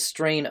 The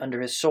strain under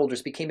his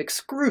shoulders became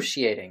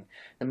excruciating.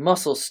 The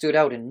muscles stood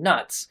out in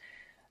knots.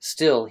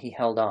 Still he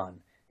held on.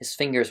 His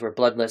fingers were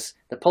bloodless.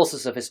 The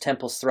pulses of his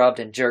temples throbbed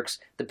in jerks.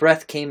 The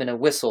breath came in a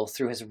whistle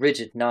through his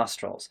rigid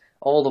nostrils.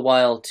 All the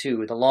while,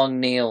 too, the long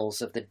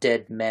nails of the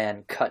dead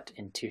man cut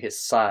into his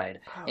side,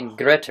 and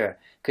Grettir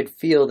could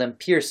feel them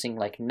piercing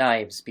like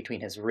knives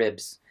between his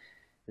ribs.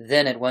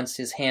 Then at once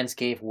his hands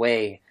gave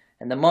way,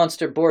 and the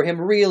monster bore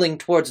him reeling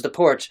towards the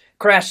porch,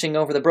 crashing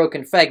over the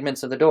broken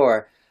fragments of the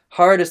door.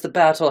 Hard as the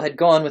battle had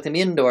gone with him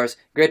indoors,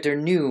 Grettir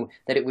knew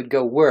that it would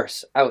go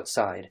worse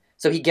outside,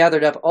 so he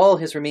gathered up all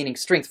his remaining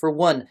strength for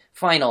one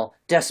final,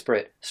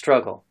 desperate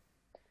struggle.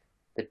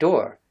 The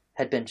door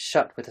had been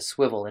shut with a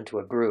swivel into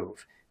a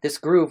groove. This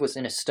groove was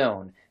in a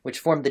stone, which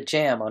formed the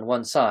jamb on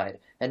one side,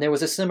 and there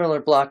was a similar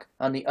block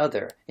on the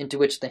other, into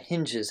which the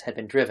hinges had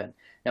been driven.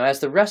 Now as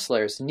the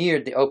wrestlers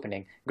neared the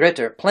opening,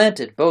 Grettir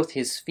planted both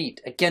his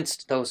feet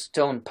against those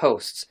stone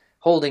posts,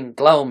 holding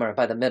Glaumr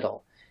by the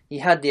middle. He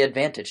had the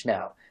advantage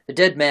now. The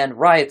dead man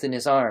writhed in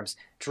his arms,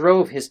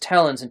 drove his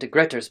talons into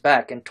Grettir's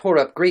back, and tore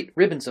up great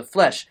ribbons of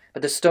flesh,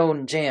 but the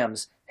stone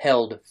jambs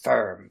held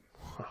firm.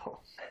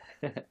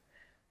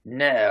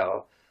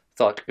 Now,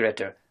 thought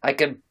Grettir, I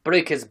can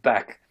break his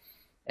back.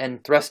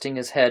 And thrusting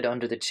his head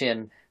under the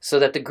chin, so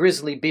that the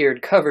grisly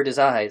beard covered his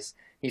eyes,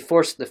 he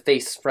forced the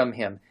face from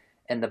him,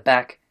 and the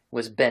back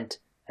was bent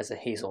as a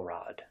hazel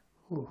rod.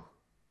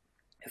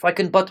 If I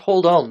can but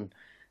hold on,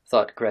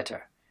 thought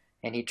Grettir,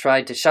 and he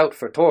tried to shout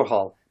for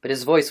Thorhall, but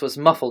his voice was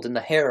muffled in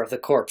the hair of the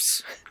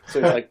corpse. So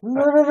he's like,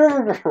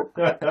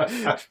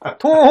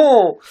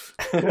 Thorhall!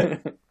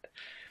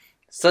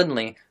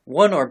 Suddenly,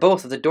 one or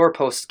both of the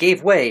doorposts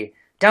gave way.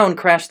 Down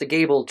crashed the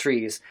gable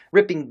trees,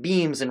 ripping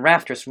beams and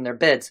rafters from their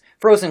beds.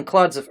 Frozen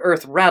clods of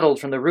earth rattled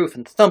from the roof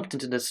and thumped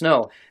into the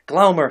snow.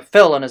 Glaumr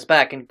fell on his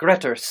back, and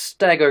Grettir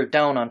staggered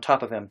down on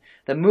top of him.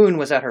 The moon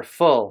was at her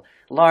full.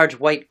 Large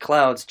white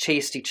clouds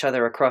chased each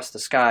other across the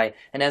sky,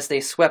 and as they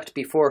swept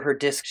before her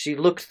disk, she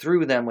looked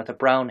through them with a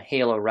brown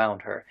halo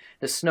round her.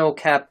 The snow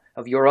cap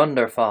of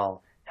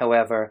Jorundarfell,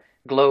 however,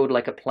 glowed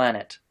like a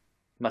planet.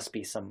 Must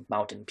be some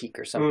mountain peak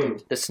or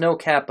something. The snow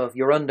cap of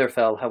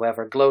Jorundarfell,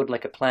 however, glowed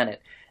like a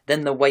planet.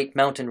 Then the white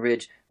mountain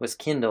ridge was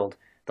kindled.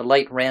 The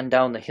light ran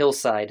down the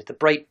hillside. The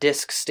bright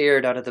disk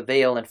stared out of the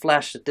vale and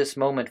flashed at this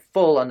moment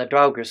full on the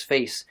Draugr's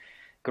face.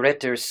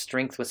 Grettir's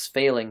strength was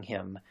failing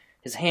him.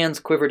 His hands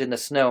quivered in the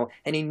snow,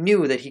 and he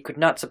knew that he could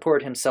not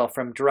support himself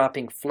from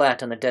dropping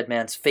flat on the dead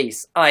man's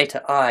face, eye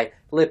to eye,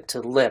 lip to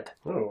lip.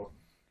 Oh.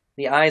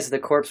 The eyes of the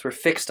corpse were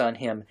fixed on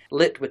him,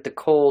 lit with the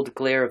cold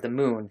glare of the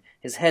moon.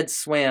 His head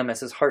swam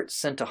as his heart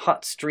sent a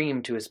hot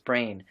stream to his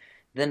brain.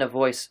 Then a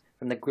voice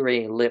from the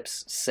grey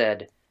lips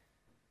said,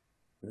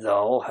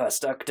 Thou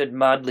hast acted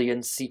madly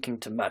in seeking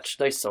to match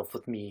thyself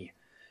with me.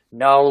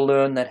 Now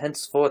learn that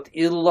henceforth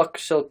ill luck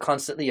shall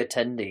constantly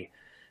attend thee,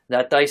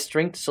 that thy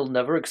strength shall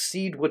never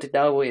exceed what it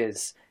now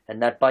is,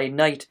 and that by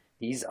night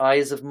these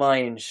eyes of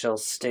mine shall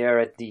stare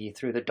at thee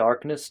through the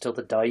darkness till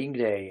the dying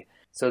day,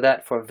 so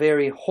that for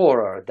very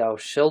horror thou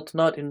shalt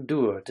not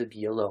endure to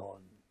be alone.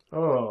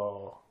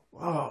 Oh,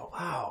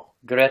 wow.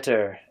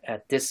 Grettir,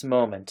 at this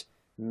moment,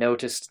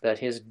 noticed that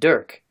his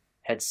dirk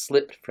had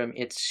slipped from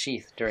its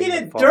sheath during the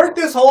fall. He had dirk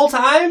this whole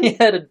time? He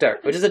had a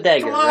dirk, which is a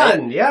dagger, Come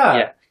on, right?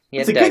 yeah.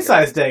 It's a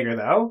good-sized dagger,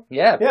 though.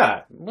 Yeah.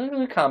 Yeah.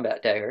 A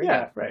combat dagger.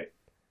 Yeah, right.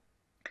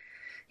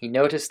 He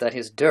noticed that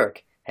his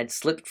dirk had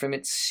slipped from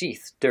its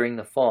sheath during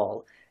the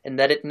fall, and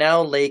that it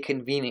now lay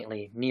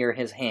conveniently near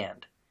his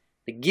hand.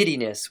 The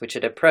giddiness which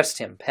had oppressed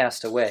him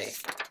passed away.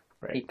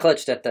 Right. He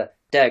clutched at the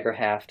dagger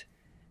haft,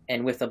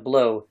 and with a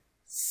blow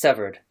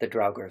severed the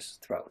Draugr's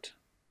throat.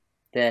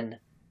 Then,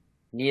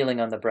 kneeling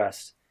on the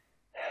breast,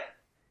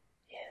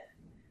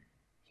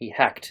 he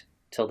hacked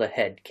till the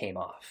head came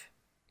off.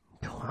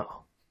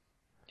 Wow.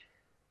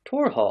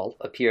 Thorhall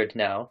appeared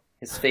now,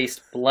 his face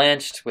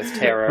blanched with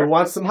terror. Who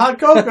wants some hot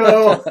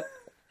cocoa?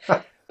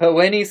 But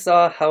when he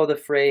saw how the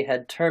fray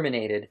had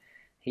terminated,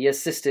 he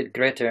assisted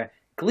Grettir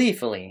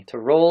gleefully to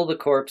roll the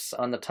corpse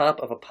on the top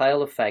of a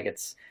pile of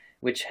faggots,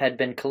 which had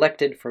been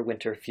collected for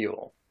winter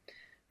fuel.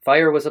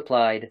 Fire was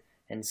applied,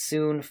 and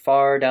soon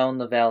far down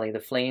the valley the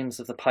flames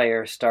of the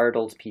pyre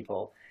startled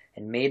people,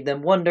 and made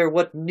them wonder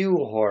what new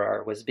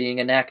horror was being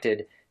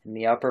enacted in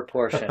the upper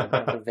portion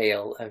of the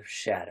Vale of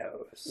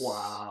Shadows.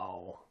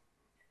 Wow.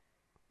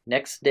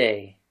 Next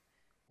day,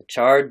 the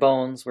charred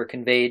bones were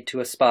conveyed to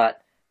a spot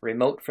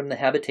remote from the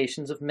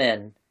habitations of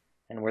men,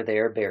 and were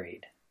there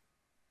buried.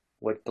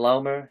 What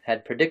Glaumer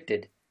had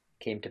predicted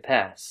came to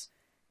pass.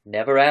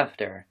 Never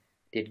after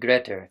did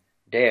Grettir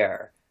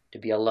dare to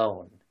be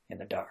alone in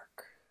the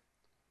dark.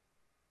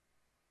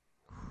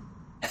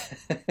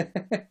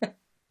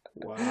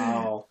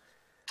 Wow.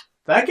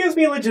 That gives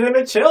me a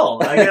legitimate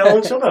chill. I get a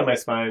little chill down my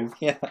spine.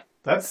 Yeah.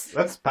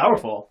 That's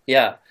powerful.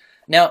 Yeah.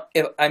 Now,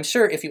 I'm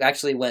sure if you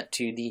actually went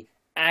to the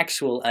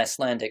actual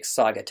Icelandic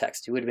saga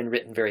text, it would have been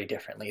written very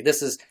differently.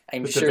 This is,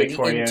 I'm sure,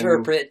 the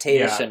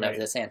interpretation of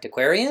this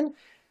antiquarian.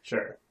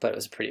 Sure. But it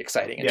was a pretty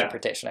exciting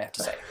interpretation, I have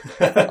to say.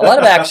 A lot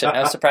of action.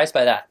 I was surprised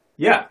by that.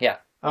 Yeah. Yeah.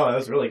 Oh, that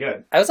was really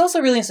good. I was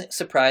also really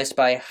surprised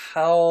by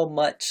how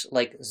much,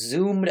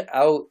 zoomed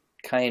out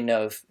kind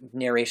of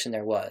narration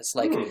there was.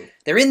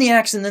 They're in the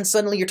action, then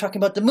suddenly you're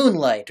talking about the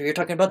moonlight, or you're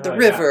talking about the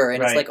river,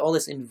 and it's all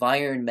this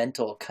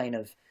environmental kind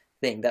of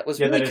thing. That was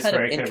really kind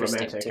of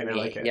interesting to me. I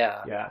like it.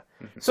 Yeah.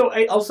 Mm-hmm. So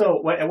I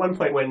also, at one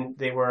point when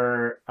they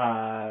were,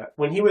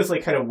 when he was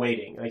kind of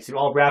waiting, so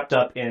all wrapped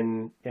up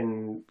in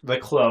the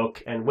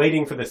cloak and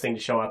waiting for this thing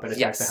to show up and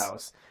attack the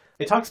house,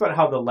 it talks about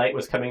how the light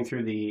was coming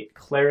through the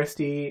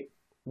Claristy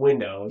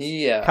windows,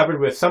 covered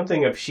with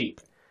something of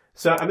sheep.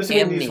 So I'm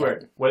assuming these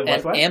were what?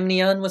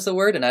 Amnion was the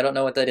word, and I don't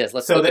know what that is.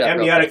 Let's so look the it up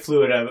amniotic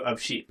fluid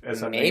of sheep,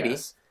 as maybe.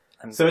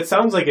 So it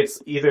sounds like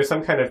it's either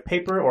some kind of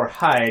paper or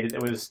hide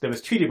that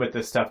was treated with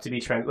this stuff to be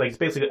it's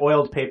basically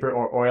oiled paper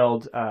or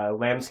oiled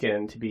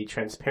lambskin to be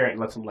transparent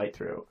and let some light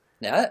through.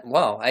 Yeah,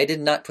 wow, I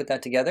did not put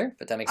that together,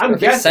 but that makes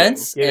perfect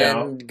sense.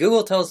 And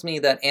Google tells me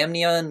that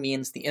amnion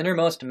means the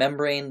innermost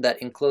membrane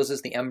that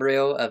encloses the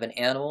embryo of an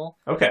animal.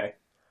 Okay.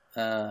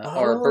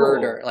 Or a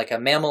bird, or a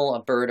mammal,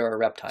 a bird, or a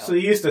reptile. So they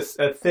used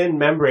a thin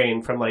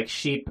membrane from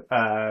sheep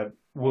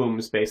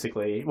wombs,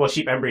 basically. Well,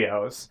 sheep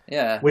embryos.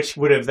 Yeah. Which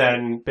would have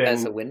then been...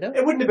 As a window?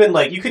 It wouldn't have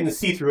been you couldn't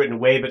see through it and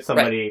wave at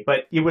somebody,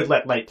 but you would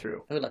let light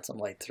through. It would let some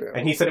light through.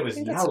 And he said it was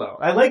yellow.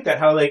 I like that,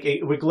 how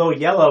it would glow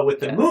yellow with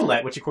the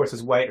moonlight, which of course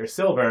is white or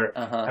silver.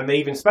 And they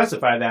even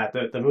specify that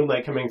the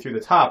moonlight coming through the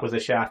top was a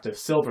shaft of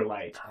silver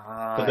light.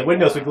 But the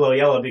windows would glow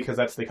yellow because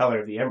that's the color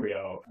of the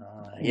embryo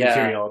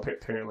material,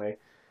 apparently.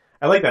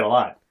 I like that a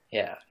lot.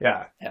 Yeah.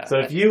 So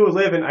if you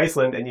live in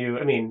Iceland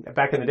and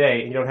back in the day,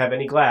 and you don't have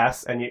any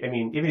glass, and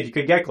even if you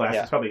could get glass,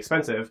 it's probably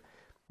expensive.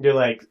 You're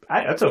like,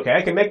 that's okay.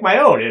 I can make my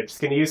own. I'm just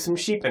going to use some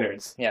sheep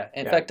innards. Yeah.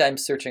 In fact, I'm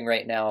searching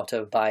right now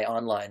to buy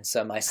online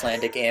some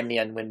Icelandic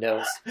amnion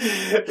windows.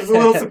 It's a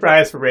little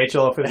surprise for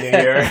Rachel for the new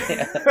year.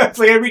 It's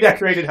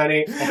redecorated,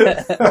 honey.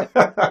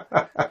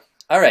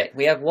 All right,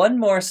 we have one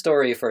more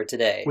story for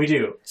today. We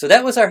do. So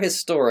that was our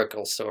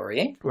historical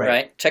story,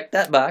 right? Check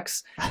that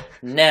box.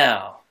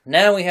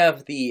 Now we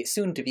have the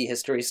soon-to-be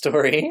history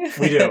story.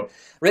 We do.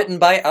 Written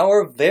by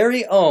our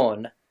very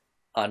own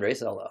Andre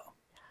Zolo.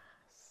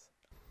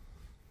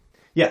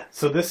 Yeah,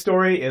 so this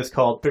story is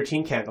called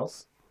 13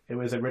 Candles. It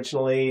was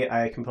originally,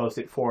 I composed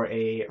it for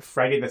a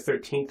Friday the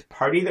 13th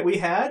party that we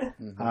had,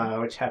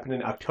 which happened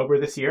in October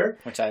this year.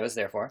 Which I was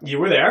there for. You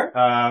were there,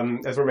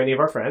 as were many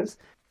of our friends.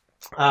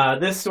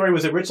 This story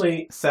was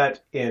originally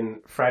set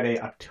in Friday,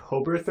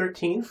 October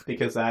 13th,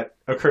 because that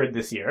occurred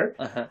this year.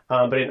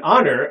 But in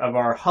honor of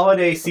our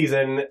holiday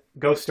season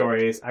ghost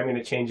stories, I'm going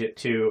to change it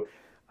to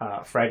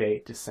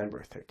Friday,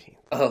 December 13th.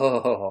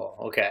 Oh,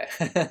 okay.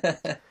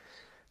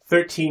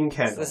 13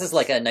 Candles. So this is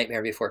like a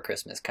Nightmare Before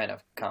Christmas kind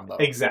of combo.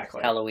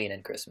 Exactly. Halloween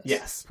and Christmas.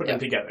 Yes, put them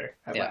together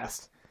at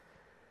last.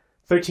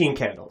 13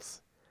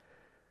 Candles.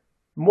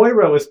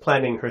 Moira was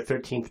planning her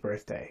 13th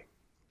birthday.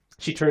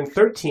 She turned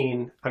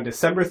 13 on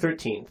December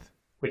 13th,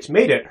 which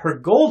made it her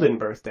golden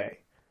birthday.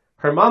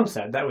 Her mom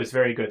said that was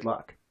very good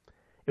luck.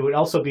 It would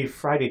also be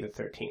Friday the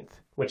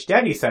 13th, which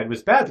Daddy said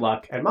was bad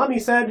luck, and Mommy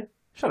said,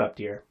 shut up,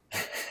 dear.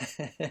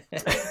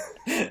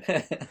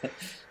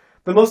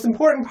 The most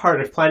important part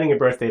of planning a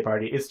birthday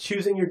party is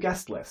choosing your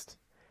guest list.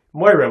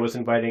 Moira was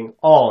inviting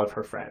all of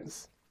her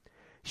friends.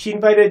 She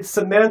invited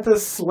Samantha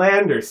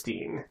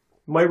Slanderstein,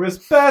 Moira's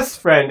best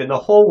friend in the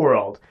whole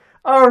world,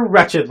 a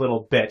wretched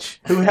little bitch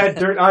who had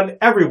dirt on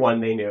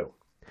everyone they knew.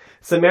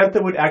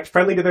 Samantha would act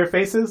friendly to their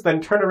faces,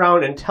 then turn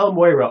around and tell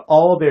Moira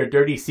all their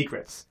dirty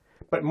secrets.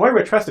 But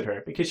Moira trusted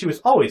her because she was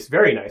always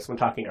very nice when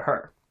talking to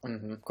her.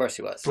 Of course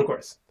she was. Of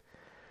course.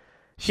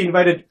 She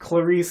invited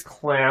Clarice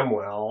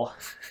Clamwell,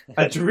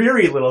 a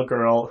dreary little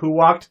girl who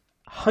walked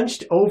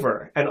hunched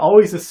over and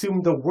always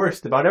assumed the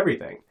worst about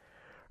everything.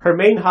 Her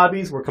main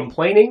hobbies were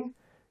complaining,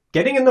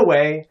 getting in the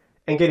way,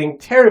 and getting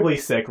terribly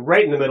sick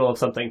right in the middle of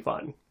something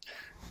fun.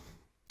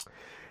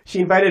 She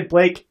invited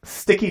Blake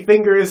Sticky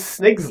Fingers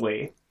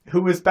Snigsley,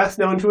 who was best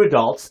known to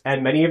adults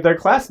and many of their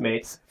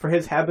classmates for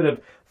his habit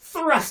of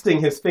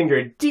thrusting his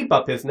finger deep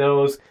up his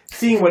nose,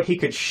 seeing what he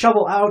could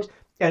shovel out,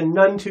 and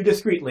none too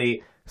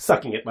discreetly,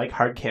 sucking it like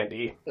hard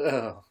candy.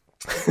 Oh.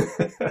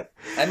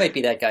 I might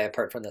be that guy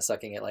apart from the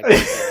sucking it like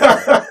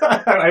that.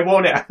 I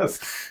won't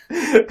ask.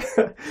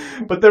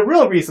 But the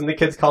real reason the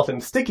kids called him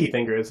Sticky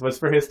Fingers was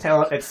for his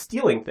talent at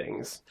stealing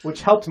things,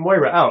 which helped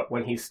Moira out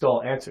when he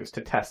stole answers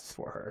to tests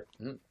for her.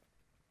 Mm.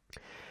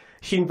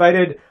 She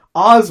invited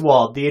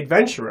Oswald the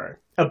Adventurer,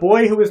 a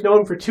boy who was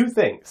known for two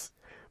things: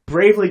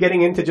 bravely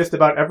getting into just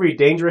about every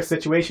dangerous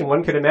situation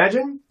one could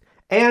imagine,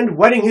 and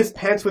wetting his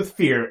pants with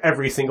fear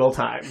every single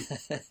time.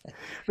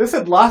 This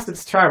had lost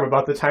its charm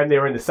about the time they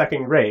were in the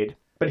second grade,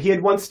 but he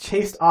had once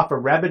chased off a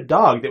rabid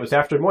dog that was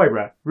after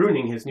Moira,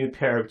 ruining his new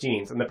pair of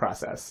jeans in the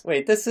process.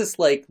 Wait, this is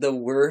like the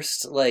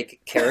worst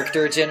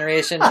character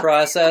generation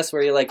process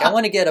where you're like, I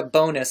want to get a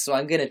bonus, so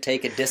I'm going to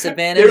take a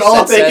disadvantage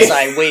that says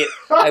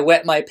I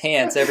wet my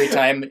pants every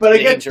time but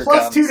danger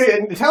comes. But I get +2 to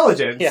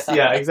intelligence.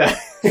 Yeah,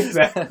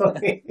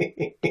 exactly.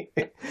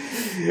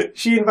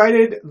 She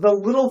invited the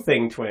Little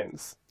Thing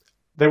twins.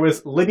 There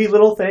was Libby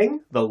Little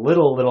Thing, the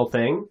little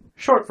thing,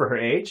 short for her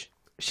age.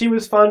 She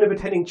was fond of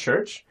attending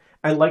church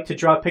and liked to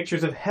draw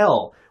pictures of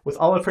hell with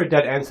all of her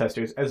dead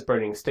ancestors as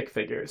burning stick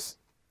figures.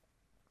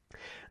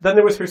 Then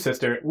there was her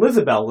sister,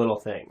 Lizabelle Little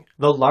Thing,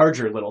 the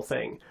larger Little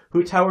Thing,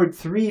 who towered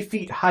 3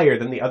 feet higher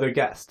than the other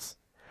guests.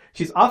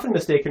 She's often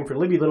mistaken for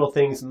Libby Little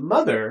Thing's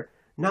mother,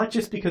 not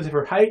just because of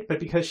her height, but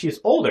because she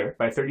is older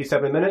by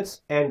 37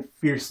 minutes and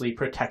fiercely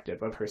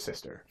protective of her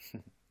sister.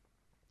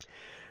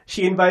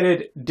 She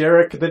invited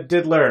Derek the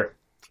Diddler,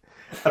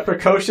 a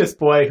precocious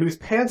boy whose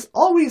pants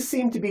always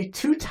seemed to be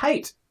too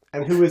tight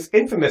and who was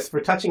infamous for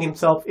touching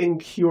himself in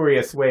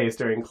curious ways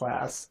during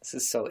class. This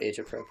is so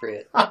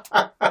age-appropriate.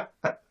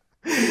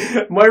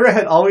 Moira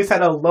had always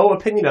had a low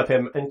opinion of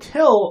him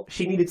until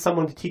she needed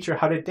someone to teach her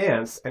how to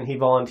dance, and he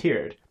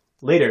volunteered.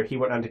 Later, he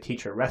went on to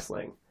teach her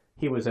wrestling.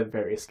 He was a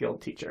very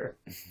skilled teacher.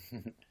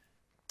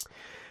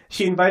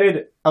 She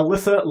invited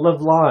Alyssa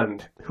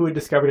LeVlonde, who had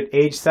discovered at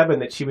age 7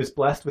 that she was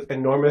blessed with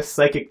enormous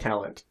psychic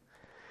talent.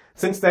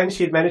 Since then,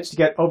 she had managed to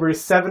get over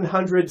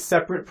 700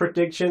 separate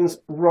predictions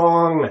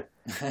wrong.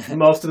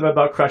 Most of them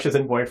about crushes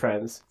and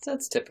boyfriends.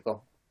 That's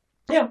typical.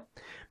 Yeah.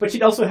 But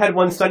she'd also had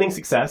one stunning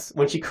success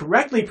when she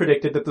correctly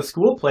predicted that the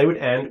school play would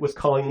end with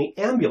calling the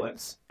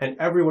ambulance, and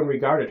everyone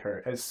regarded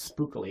her as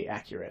spookily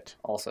accurate.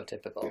 Also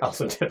typical.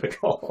 Also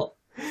typical.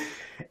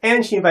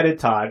 And she invited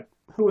Todd,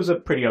 who was a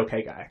pretty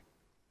okay guy.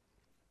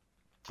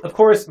 Of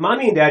course,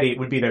 Mommy and Daddy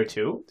would be there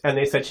too, and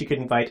they said she could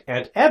invite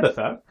Aunt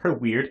Abatha, her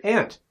weird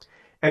aunt.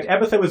 Aunt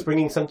Abatha was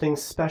bringing something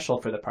special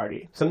for the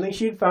party, something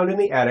she had found in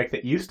the attic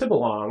that used to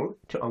belong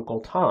to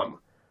Uncle Tom.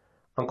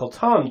 Uncle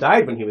Tom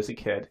died when he was a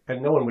kid,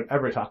 and no one would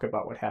ever talk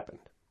about what happened.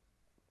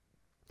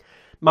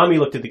 Mommy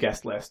looked at the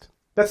guest list.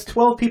 That's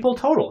 12 people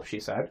total, she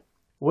said.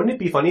 Wouldn't it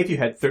be funny if you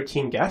had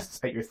 13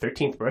 guests at your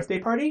 13th birthday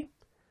party?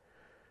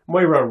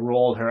 Moira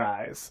rolled her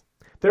eyes.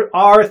 There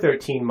are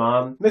 13,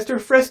 Mom. Mr.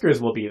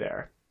 Friskers will be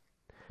there.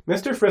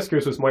 Mr.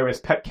 Friskers was Moira's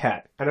pet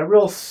cat, and a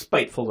real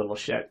spiteful little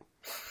shit.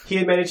 He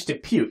had managed to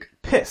puke,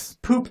 piss,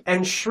 poop,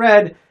 and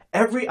shred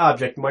every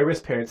object Moira's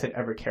parents had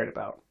ever cared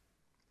about.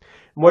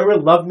 Moira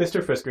loved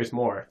Mr. Friskers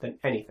more than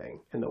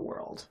anything in the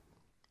world.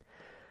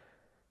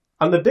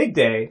 On the big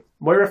day,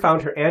 Moira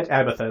found her Aunt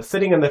Abatha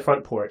sitting on the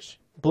front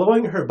porch,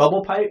 blowing her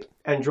bubble pipe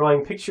and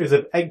drawing pictures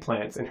of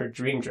eggplants in her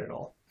dream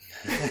journal.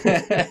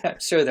 I'm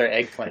sure they're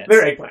eggplants.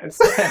 They're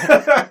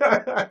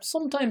eggplants.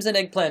 Sometimes an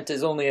eggplant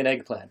is only an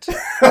eggplant.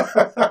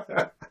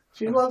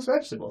 She loves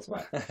vegetables.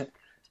 What?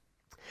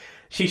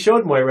 She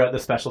showed Moira the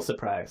special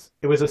surprise.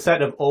 It was a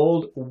set of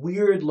old,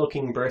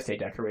 weird-looking birthday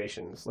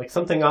decorations, like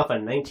something off a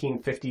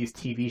 1950s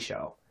TV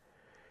show.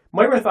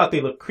 Moira thought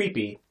they looked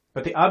creepy,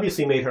 but they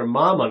obviously made her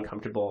mom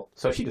uncomfortable,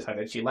 so she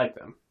decided she liked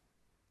them.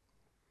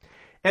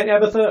 Aunt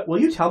Abatha, will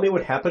you tell me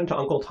what happened to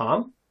Uncle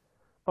Tom?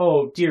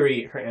 Oh,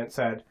 dearie, her aunt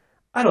said.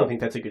 I don't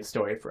think that's a good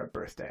story for a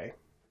birthday.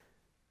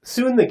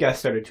 Soon the guests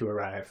started to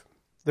arrive.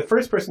 The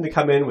first person to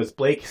come in was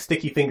Blake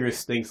Sticky Fingers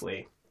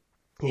Stingsley.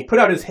 He put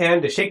out his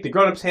hand to shake the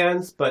grown-ups'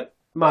 hands, but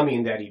Mommy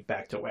and Daddy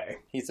backed away.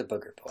 He's the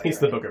booger boy. He's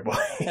the booger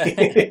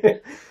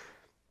boy.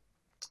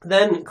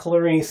 Then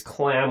Clarice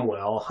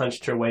Clamwell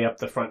hunched her way up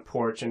the front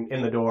porch and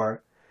in the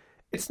door.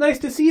 It's nice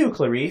to see you,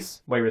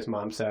 Clarice, Moira's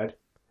mom said.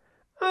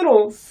 I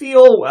don't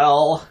feel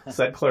well,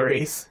 said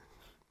Clarice.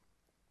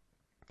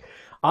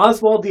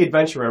 Oswald the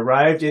Adventurer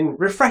arrived in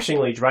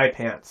refreshingly dry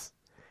pants.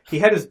 He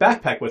had his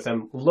backpack with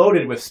him,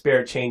 loaded with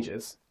spare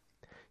changes.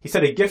 He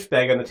set a gift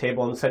bag on the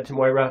table and said to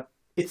Moira,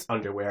 It's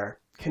underwear.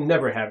 Can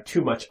never have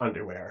too much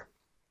underwear.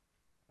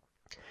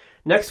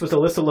 Next was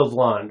Alyssa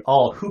LeVlonde,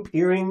 all hoop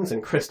earrings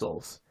and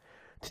crystals.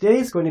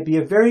 Today's going to be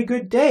a very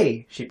good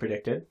day, she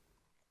predicted.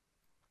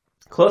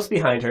 Close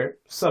behind her,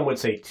 some would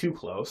say too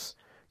close,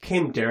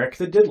 came Derek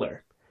the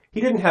Diddler.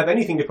 He didn't have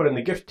anything to put on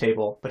the gift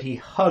table, but he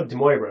hugged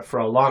Moira for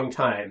a long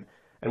time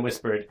and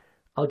whispered,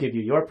 I'll give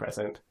you your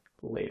present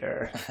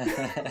later.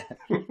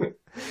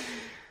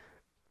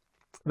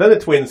 Then the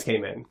twins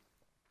came in.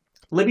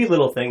 Libby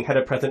Little Thing had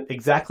a present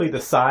exactly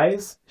the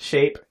size,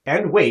 shape,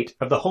 and weight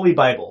of the Holy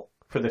Bible,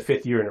 for the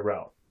 5th year in a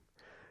row.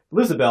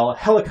 Lizabelle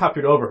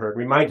helicoptered over her and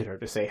reminded her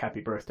to say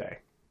happy birthday.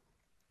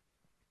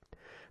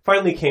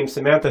 Finally came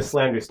Samantha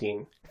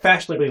Slanderstein,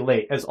 fashionably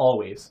late as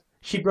always.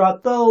 She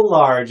brought the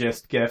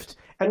largest gift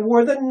and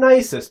wore the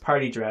nicest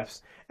party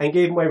dress and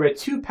gave Moira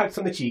 2 pecks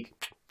on the cheek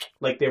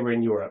like they were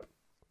in Europe.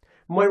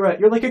 "Moira,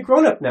 you're like a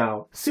grown-up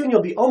now. Soon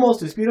you'll be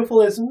almost as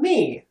beautiful as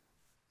me."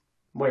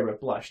 Moira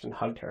blushed and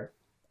hugged her.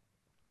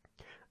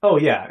 Oh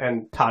yeah,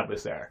 and Todd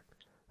was there.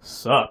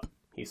 "Sup,"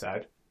 he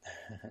said.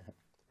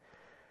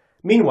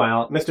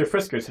 Meanwhile, Mr.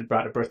 Friskers had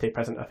brought a birthday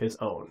present of his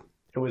own.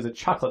 It was a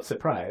chocolate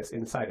surprise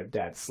inside of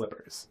Dad's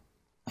slippers.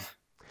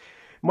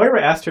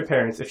 Moira asked her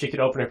parents if she could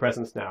open her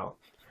presents now.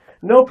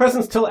 "No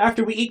presents till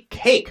after we eat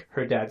cake,"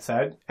 her dad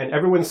said, and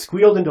everyone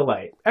squealed in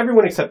delight,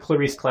 everyone except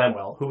Clarice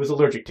Clamwell, who was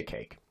allergic to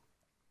cake.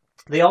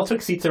 They all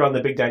took seats around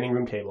the big dining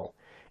room table.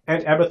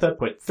 Aunt Abatha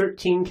put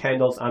 13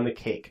 candles on the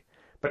cake,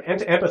 but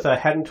Aunt Abatha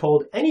hadn't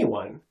told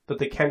anyone that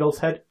the candles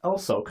had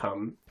also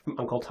come from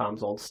Uncle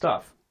Tom's old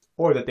stuff,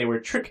 or that they were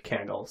trick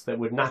candles that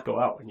would not go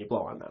out when you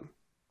blow on them.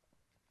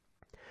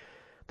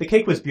 The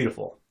cake was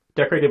beautiful,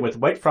 decorated with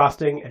white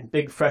frosting and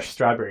big fresh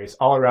strawberries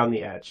all around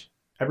the edge.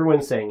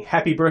 Everyone sang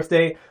happy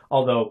birthday,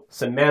 although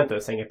Samantha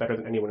sang it better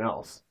than anyone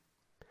else.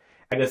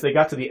 And as they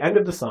got to the end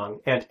of the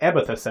song, Aunt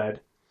Abatha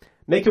said,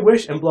 "Make a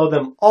wish and blow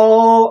them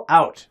all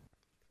out."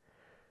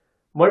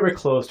 Moira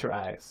closed her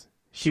eyes.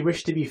 She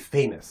wished to be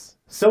famous,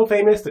 so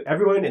famous that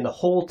everyone in the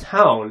whole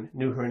town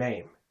knew her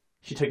name.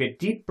 She took a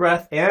deep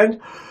breath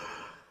and...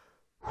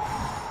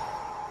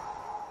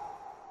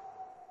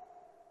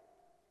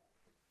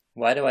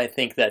 Why do I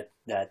think that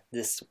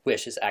this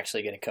wish is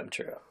actually going to come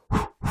true?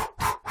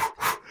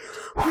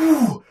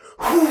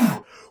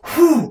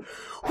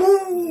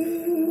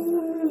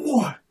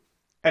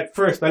 At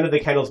first, none of the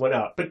candles went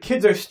out, but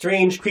kids are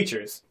strange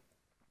creatures.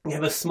 They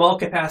have a small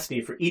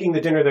capacity for eating the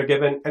dinner they're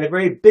given, and a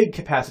very big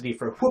capacity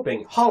for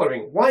whooping,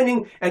 hollering,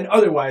 whining, and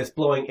otherwise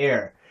blowing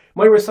air.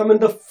 Moira summoned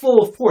the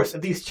full force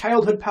of these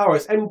childhood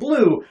powers and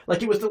blew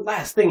like it was the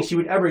last thing she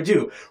would ever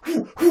do.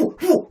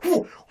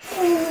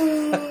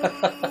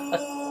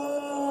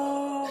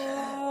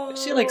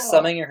 Is she like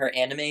summoning her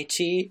anime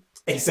chi?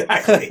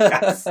 Exactly,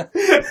 yes.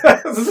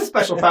 This is a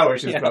special power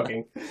she's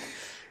invoking.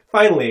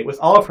 Finally, with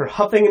all of her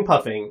huffing and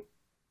puffing,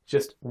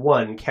 just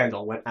one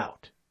candle went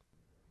out.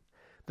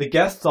 The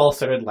guests all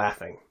started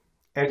laughing.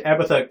 Aunt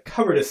Abatha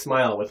covered a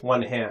smile with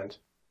one hand.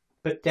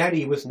 But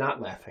Daddy was not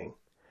laughing.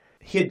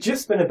 He had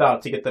just been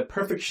about to get the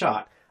perfect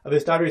shot of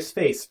his daughter's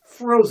face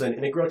frozen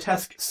in a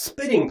grotesque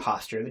spitting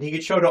posture that he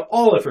could show to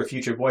all of her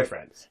future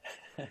boyfriends.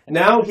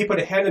 Now he put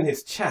a hand on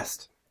his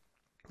chest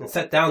and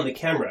set down the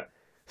camera,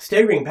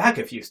 staggering back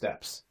a few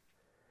steps.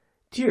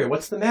 "Dear,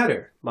 what's the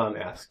matter?" Mom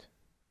asked.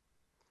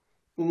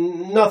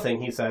 "Nothing,"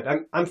 he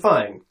said. I'm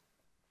fine."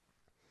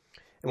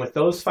 And with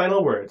those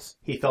final words,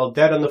 he fell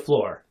dead on the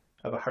floor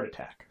of a heart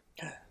attack.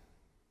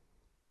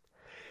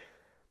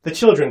 The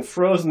children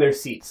froze in their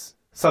seats.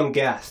 Some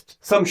gasped,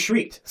 some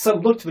shrieked,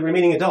 some looked to the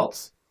remaining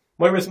adults.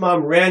 Moira's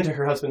mom ran to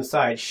her husband's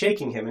side,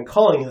 shaking him and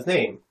calling his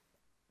name.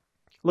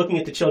 Looking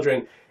at the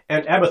children,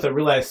 Aunt Abatha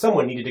realized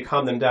someone needed to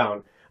calm them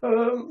down.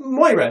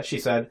 "Moira," she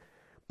said,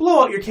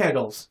 "blow out your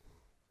candles."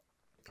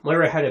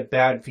 Moira had a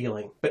bad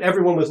feeling, but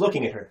everyone was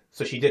looking at her,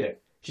 so she did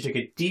it. She took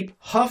a deep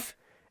huff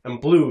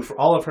and blew for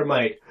all of her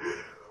might.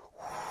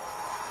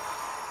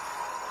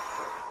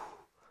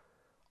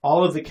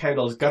 All of the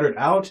candles guttered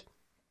out,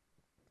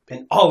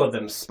 and all of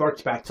them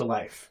sparked back to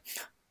life.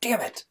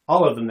 Damn it!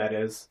 All of them, that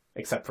is,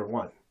 except for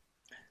one.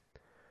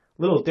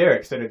 Little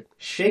Derek started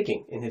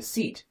shaking in his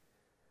seat,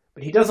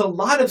 but he does a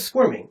lot of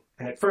squirming,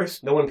 and at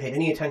first no one paid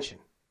any attention.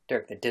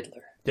 Derek the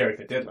Diddler. Derek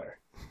the Diddler.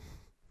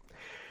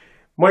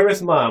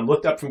 Moira's mom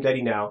looked up from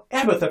Daddy now.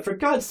 "Abatha, for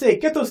God's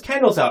sake, get those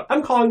candles out.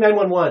 I'm calling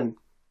 911.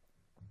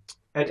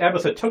 Aunt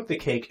Abatha took the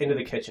cake into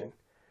the kitchen.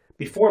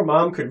 Before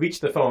Mom could reach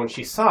the phone,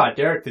 she saw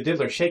Derek the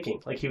Diddler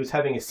shaking like he was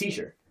having a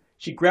seizure.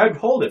 She grabbed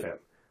hold of him,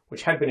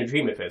 which had been a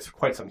dream of his for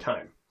quite some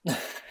time.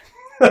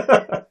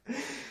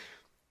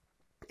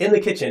 In the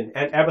kitchen,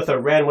 Aunt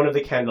Abatha ran one of the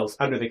candles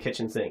under the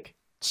kitchen sink.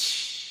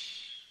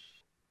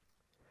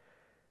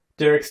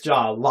 Derek's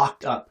jaw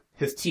locked up.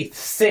 His teeth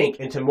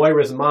sank into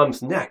Moira's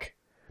mom's neck.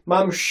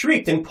 Mom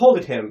shrieked and pulled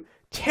at him,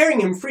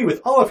 tearing him free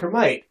with all of her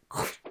might.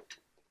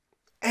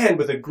 And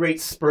with a great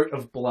spurt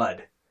of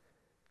blood.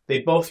 They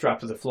both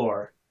dropped to the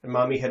floor, and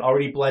Mommy had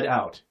already bled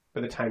out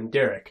by the time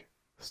Derek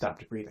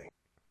stopped breathing.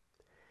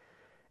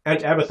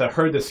 Aunt Abatha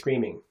heard the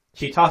screaming.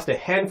 She tossed a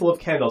handful of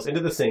candles into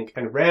the sink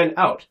and ran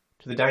out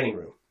to the dining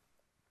room.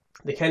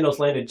 The candles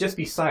landed just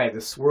beside the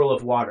swirl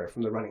of water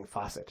from the running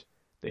faucet.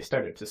 They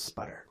started to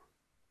sputter.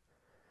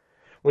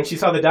 When she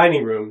saw the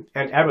dining room,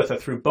 Aunt Abatha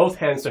threw both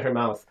hands to her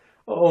mouth.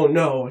 "Oh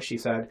no," she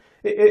said.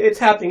 It's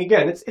happening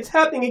again. It's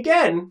happening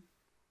again."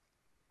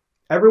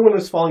 Everyone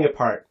was falling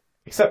apart,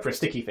 except for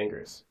Sticky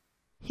Fingers.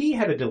 He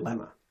had a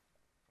dilemma.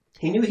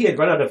 He knew he had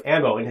run out of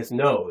ammo in his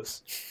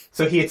nose,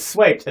 so he had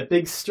swiped a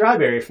big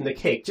strawberry from the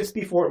cake just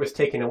before it was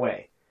taken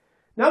away.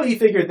 Now he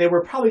figured they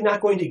were probably not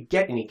going to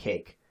get any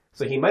cake,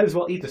 so he might as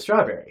well eat the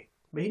strawberry,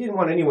 but he didn't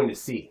want anyone to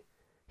see.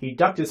 He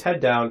ducked his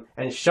head down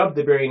and shoved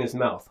the berry in his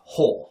mouth,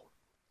 whole.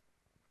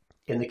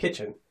 In the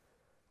kitchen,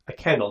 a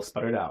candle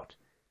sputtered out.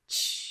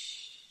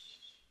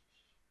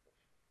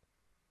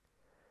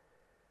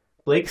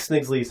 Blake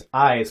Snigsley's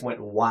eyes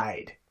went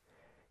wide.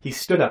 He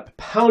stood up,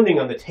 pounding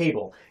on the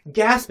table,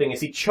 gasping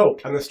as he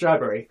choked on the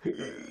strawberry.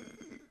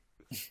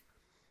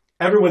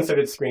 Everyone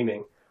started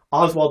screaming.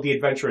 Oswald the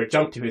adventurer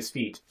jumped to his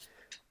feet.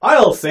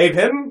 "I'll save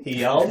him," he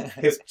yelled,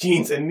 his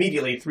jeans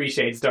immediately 3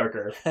 shades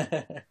darker.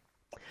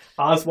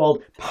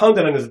 Oswald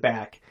pounded on his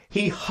back.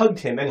 He hugged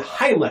him and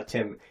Heimlicked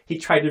him. He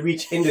tried to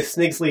reach into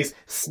Snigsley's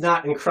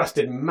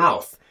snot-encrusted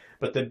mouth,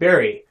 but the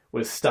berry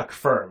was stuck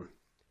firm.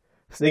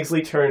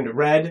 Snigsley turned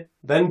red,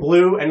 then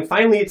blue, and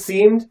finally, it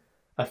seemed,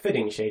 a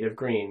fitting shade of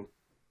green.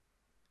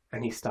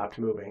 And he stopped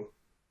moving.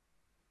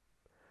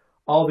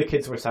 All the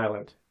kids were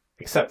silent,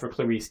 except for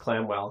Clarice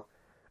Clamwell.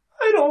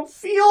 "I don't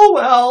feel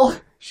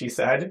well," she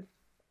said.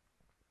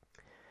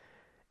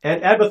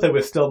 Aunt Abatha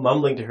was still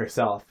mumbling to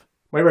herself.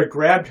 Moira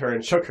grabbed her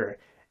and shook her.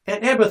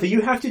 "Aunt Abatha,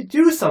 you have to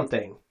do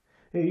something."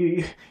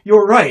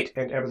 "You're right,"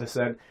 Aunt Abatha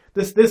said.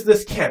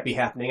 This can't be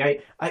happening.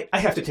 I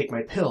have to take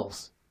my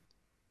pills."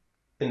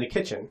 In the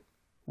kitchen,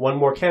 one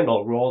more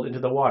candle rolled into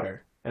the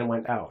water and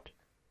went out.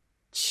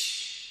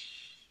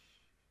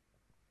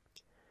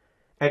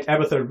 Aunt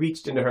Abatha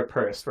reached into her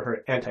purse for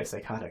her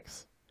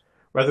antipsychotics.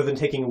 Rather than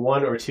taking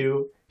 1 or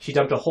 2, she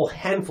dumped a whole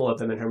handful of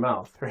them in her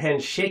mouth, her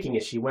hands shaking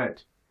as she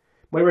went.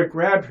 Moira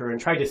grabbed her and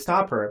tried to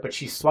stop her, but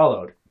she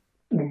swallowed.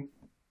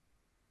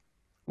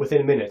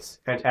 Within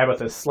minutes, Aunt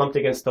Abatha slumped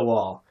against the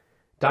wall,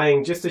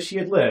 dying just as she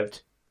had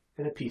lived,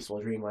 in a peaceful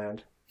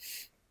dreamland.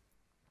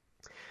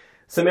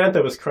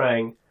 Samantha was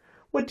crying.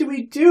 "What do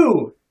we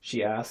do?"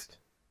 she asked.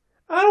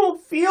 "I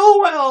don't feel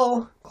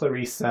well,"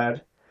 Clarice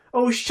said.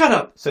 "Oh, shut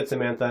up," said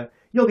Samantha.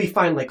 "You'll be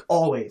fine like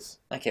always."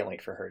 I can't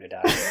wait for her to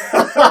die.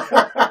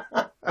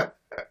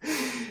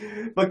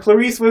 But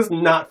Clarice was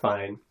not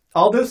fine.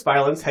 All this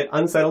violence had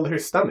unsettled her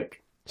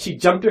stomach. She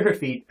jumped to her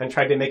feet and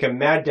tried to make a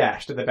mad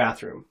dash to the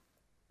bathroom.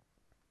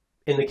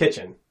 In the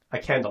kitchen, a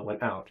candle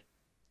went out.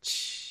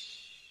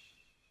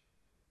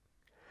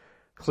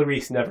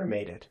 Clarice never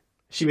made it.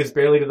 She was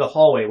barely to the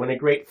hallway when a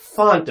great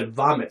font of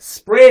vomit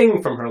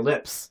sprang from her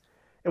lips.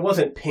 It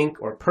wasn't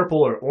pink or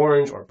purple or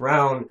orange or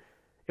brown.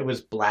 It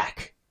was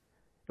black.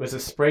 It was a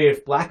spray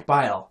of black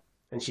bile,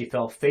 and she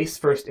fell face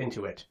first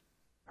into it.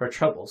 Her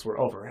troubles were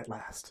over at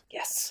last.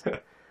 Yes.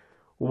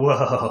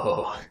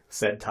 "Whoa,"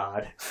 said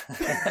Todd.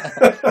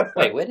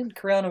 Wait, when did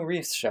Keanu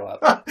Reeves show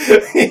up?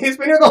 He's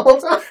been here the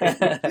whole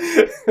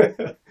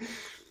time.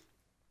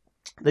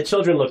 The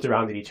children looked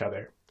around at each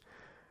other.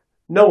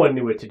 No one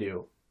knew what to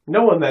do.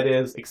 No one, that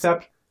is,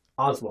 except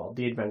Oswald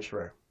the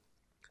adventurer.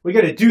 "We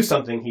gotta do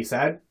something," he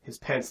said, his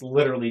pants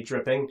literally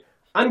dripping.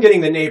 "I'm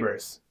getting the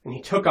neighbors." And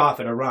he took off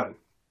at a run.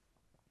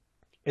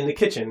 In the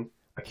kitchen,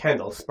 a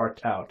candle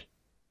sparked out.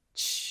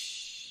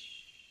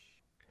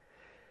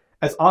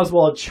 As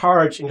Oswald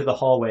charged into the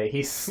hallway,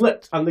 he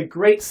slipped on the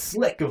great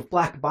slick of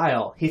black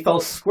bile. He fell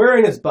square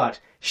in his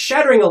butt,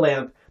 shattering a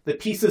lamp, the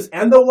pieces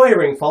and the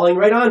wiring falling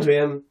right onto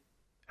him,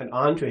 and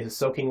onto his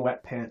soaking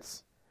wet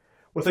pants.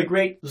 With a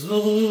great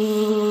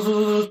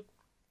zzz,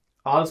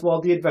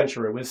 Oswald the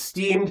adventurer was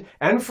steamed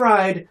and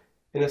fried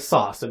in a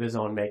sauce of his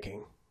own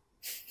making.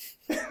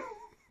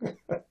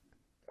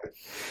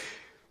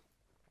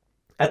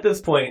 At this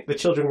point, the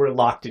children were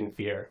locked in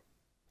fear.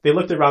 They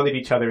looked around at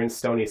each other in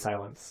stony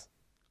silence.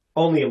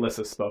 Only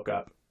Alyssa spoke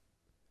up.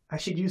 "I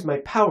should use my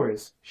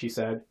powers," she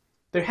said.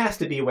 "There has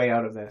to be a way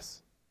out of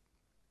this."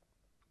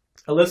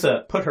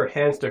 Alyssa put her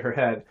hands to her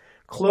head,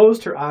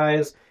 closed her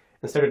eyes,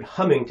 and started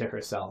humming to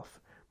herself.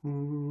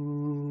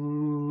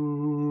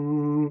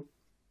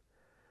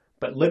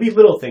 But Libby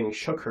Littlething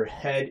shook her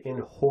head in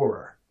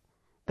horror.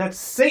 "That's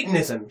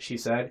Satanism," she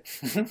said.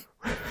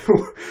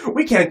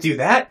 "We can't do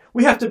that.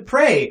 We have to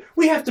pray.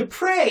 We have to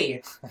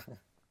pray."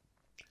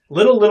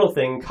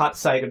 Littlething caught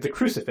sight of the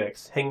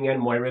crucifix hanging on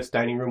Moira's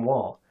dining room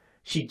wall.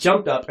 She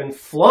jumped up and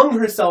flung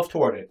herself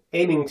toward it,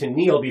 aiming to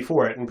kneel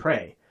before it and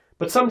pray.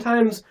 But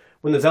sometimes,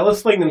 when the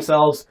zealous fling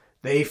themselves,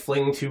 they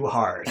fling too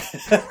hard.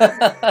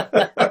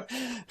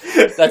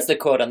 That's the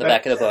quote on the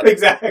back of the book.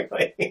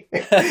 Exactly.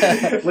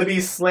 Libby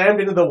slammed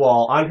into the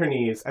wall on her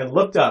knees and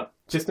looked up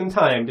just in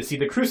time to see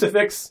the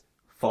crucifix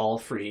fall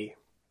free.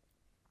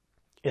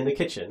 In the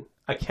kitchen,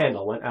 a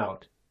candle went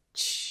out.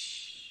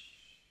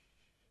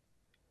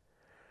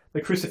 The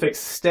crucifix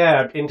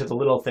stabbed into the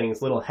little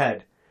thing's little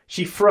head.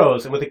 She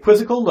froze and with a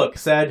quizzical look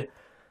said,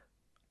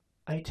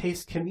 "I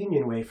taste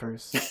communion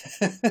wafers."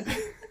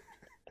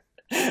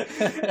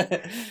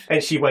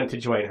 And she went to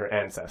join her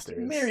ancestors.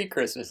 Merry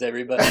Christmas,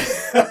 everybody.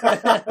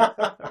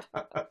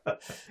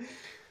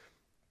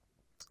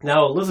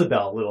 Now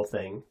Elizabeth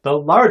Littlething, the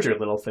larger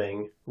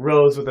Littlething,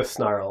 rose with a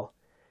snarl.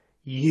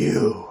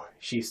 "You,"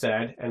 she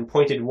said, and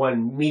pointed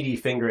one meaty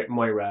finger at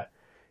Moira.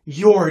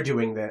 "You're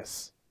doing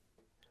this."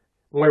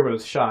 Moira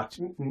was shocked.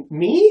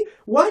 "Me?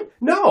 What?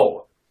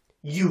 No!"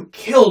 "You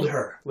killed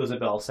her,"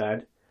 Elizabeth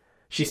said.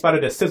 She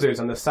spotted a scissors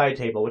on the side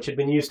table, which had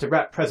been used to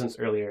wrap presents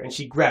earlier, and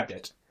she grabbed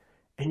it.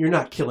 "And you're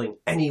not killing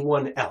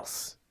anyone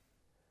else."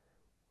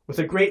 With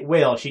a great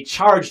wail, she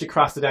charged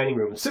across the dining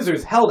room,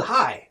 scissors held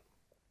high.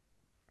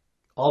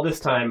 All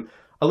this time,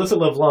 Alyssa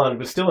Lavland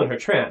was still in her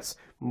trance.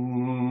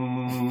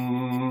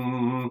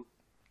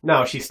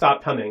 Now she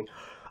stopped humming.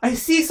 "I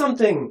see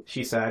something,"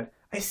 she said.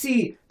 "I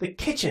see the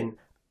kitchen.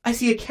 I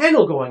see a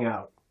candle going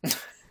out."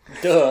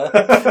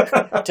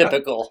 Duh.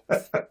 Typical.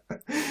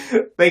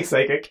 Thanks,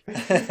 Psychic.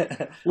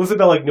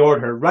 Lizabelle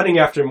ignored her, running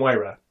after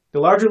Moira.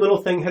 The larger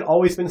little thing had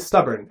always been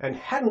stubborn and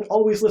hadn't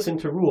always listened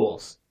to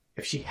rules.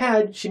 If she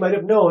had, she might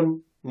have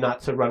known not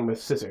to run with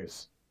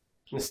scissors.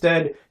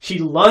 Instead, she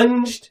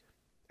lunged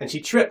and she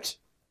tripped.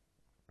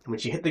 And when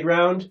she hit the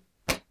ground,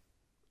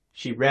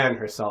 she ran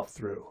herself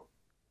through.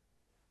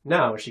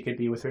 Now she could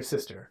be with her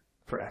sister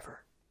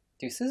forever.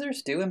 Do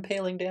scissors do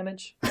impaling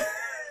damage?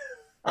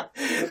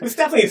 It's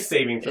definitely a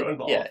saving throw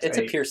involved. Yeah, it's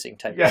a piercing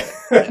type of thing.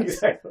 Yes.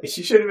 Exactly.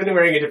 She should have been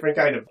wearing a different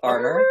kind of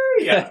armor.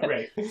 Yeah,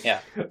 right.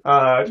 Yeah.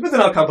 Depends on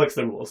how complex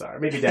the rules are.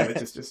 Maybe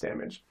damage is just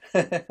damage.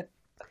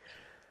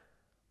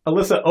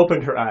 Alyssa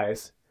opened her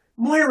eyes.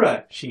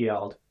 "Moira," she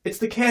yelled. "It's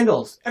the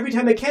candles. Every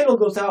time a candle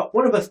goes out,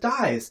 one of us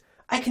dies.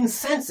 I can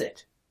sense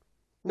it."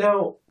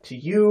 Now, to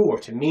you or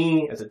to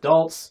me as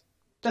adults,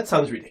 that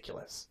sounds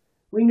ridiculous.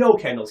 We know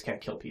candles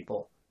can't kill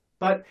people.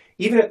 But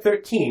even at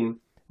 13,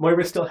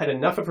 Moira still had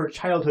enough of her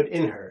childhood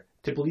in her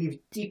to believe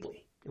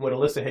deeply in what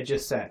Alyssa had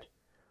just said.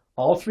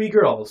 All three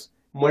girls,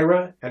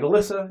 Moira and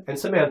Alyssa and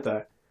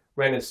Samantha,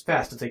 ran as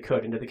fast as they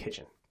could into the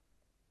kitchen.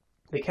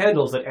 The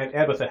candles that Aunt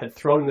Abatha had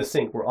thrown in the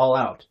sink were all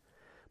out,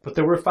 but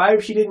there were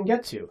 5 she didn't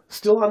get to,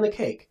 still on the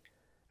cake,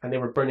 and they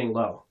were burning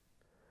low.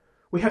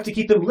 "We have to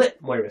keep them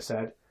lit," Moira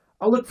said.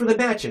 "I'll look for the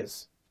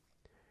matches."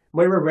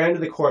 Moira ran to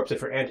the corpse of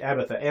her Aunt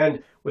Abatha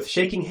and, with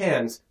shaking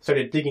hands,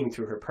 started digging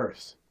through her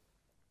purse.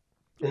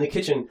 In the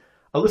kitchen,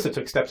 Alyssa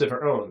took steps of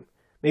her own.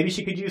 Maybe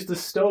she could use the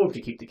stove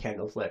to keep the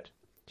candles lit.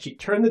 She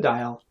turned the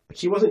dial, but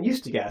she wasn't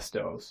used to gas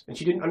stoves, and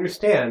she didn't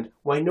understand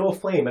why no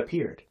flame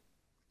appeared.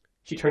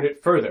 She turned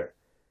it further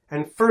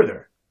and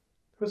further.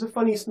 There was a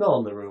funny smell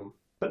in the room,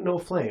 but no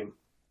flame.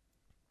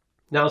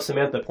 Now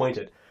Samantha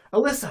pointed.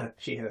 "Alyssa,"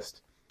 she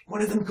hissed.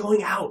 "One of them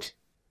going out."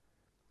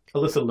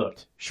 Alyssa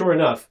looked. Sure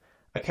enough,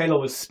 a candle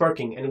was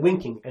sparking and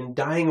winking and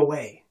dying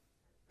away.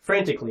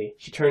 Frantically,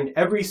 she turned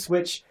every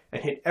switch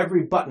and hit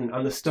every button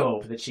on the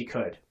stove that she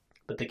could,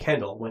 but the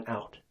candle went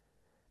out.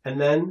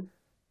 And then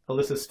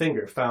Alyssa's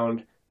finger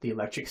found the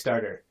electric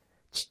starter.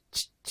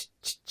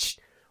 Ch-ch-ch-ch-ch.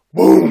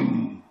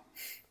 Boom!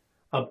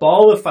 A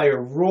ball of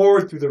fire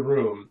roared through the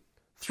room,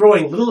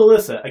 throwing little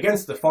Alyssa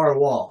against the far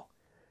wall.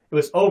 It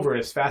was over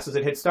as fast as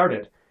it had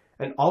started,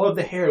 and all of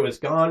the hair was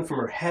gone from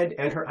her head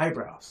and her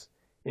eyebrows.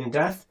 In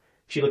death,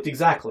 she looked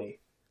exactly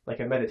like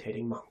a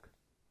meditating monk.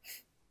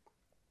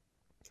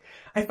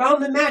 "I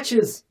found the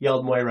matches!"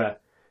 yelled Moira.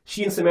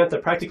 She and Samantha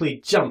practically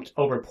jumped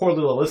over poor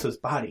little Alyssa's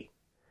body.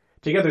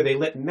 Together they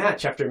lit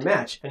match after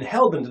match and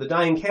held them to the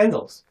dying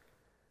candles.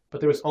 But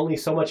there was only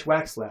so much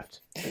wax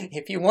left.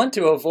 If you want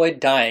to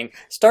avoid dying,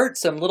 start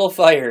some little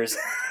fires.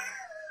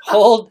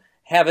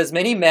 Have as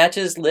many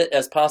matches lit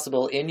as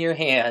possible in your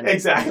hand.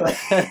 Exactly.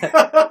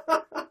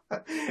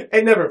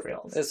 It never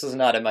fails. This was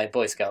not in my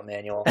Boy Scout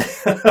manual.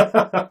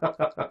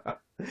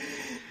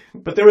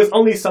 But there was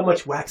only so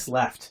much wax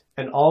left,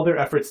 and all their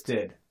efforts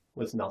did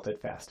was melt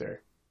it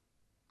faster.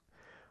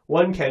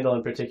 One candle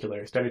in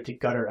particular started to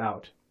gutter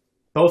out.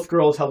 Both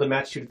girls held a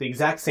match to it at the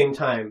exact same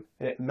time,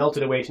 and it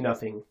melted away to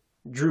nothing,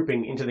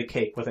 drooping into the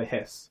cake with a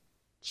hiss.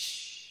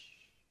 Shh.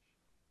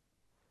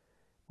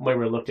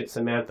 Moira looked at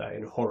Samantha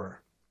in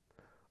horror.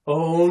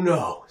 "Oh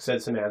no,"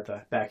 said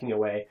Samantha, backing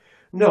away.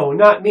 "No,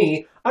 not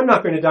me. I'm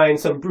not going to die in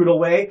some brutal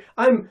way.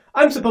 I'm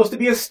supposed to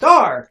be a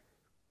star."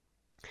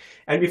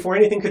 And before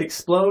anything could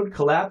explode,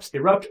 collapse,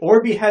 erupt,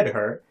 or behead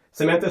her,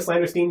 Samantha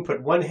Slanderstein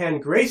put one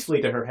hand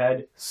gracefully to her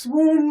head,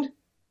 swooned,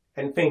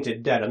 and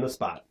fainted dead on the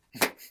spot.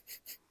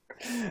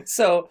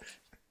 So,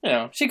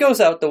 she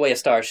goes out the way a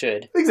star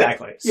should.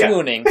 Exactly.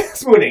 Swooning. Yeah.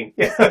 Swooning.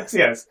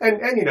 Yes.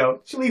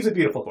 And, she leaves a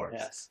beautiful corpse.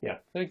 Yes. Yeah.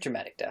 Very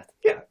dramatic death.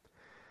 Yeah.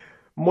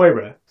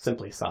 Moira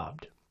simply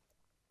sobbed.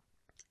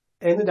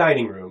 In the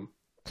dining room,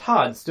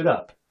 Todd stood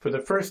up for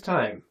the first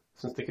time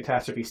since the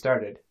catastrophe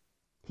started.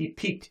 He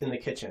peeked in the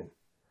kitchen.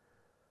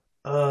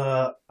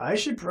 I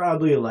should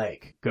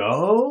probably,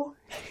 go?"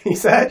 he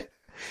said.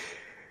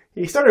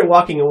 He started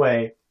walking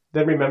away,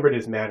 then remembered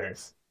his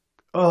manners.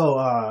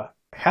 "Oh,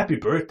 happy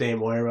birthday,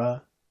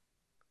 Moira."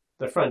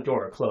 The front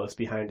door closed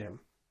behind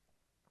him.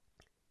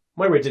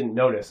 Moira didn't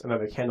notice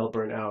another candle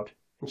burn out,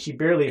 and she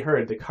barely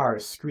heard the car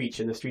screech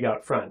in the street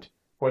out front,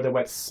 or the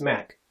wet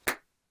smack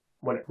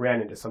when it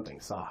ran into something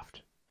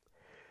soft.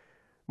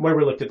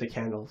 Moira looked at the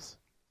candles.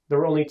 There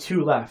were only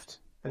 2 left,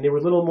 and they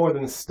were little more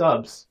than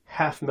stubs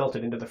half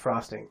melted into the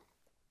frosting.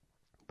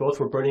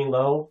 Both were burning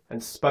low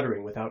and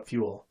sputtering without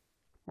fuel.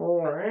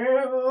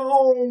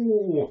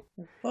 "Oh,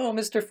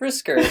 Mr.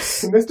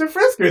 Friskers." Mr.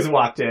 Friskers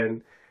walked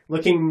in,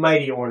 looking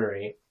mighty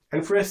ornery,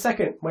 and for a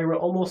second Moira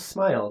almost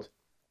smiled.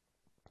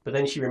 But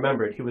then she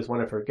remembered he was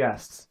one of her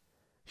guests.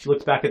 She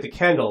looked back at the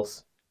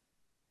candles,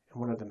 and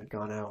one of them had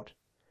gone out.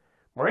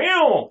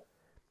 "Meow!"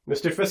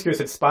 Mr. Friskers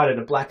had spotted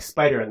a black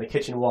spider on the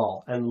kitchen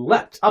wall and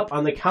leapt up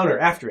on the counter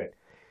after it.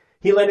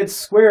 He landed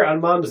square on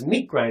Mom's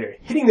meat grinder,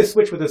 hitting the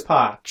switch with his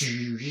paw,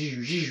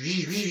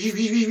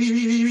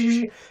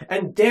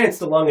 and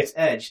danced along its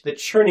edge, the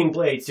churning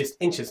blades just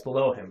inches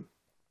below him.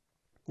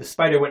 The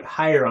spider went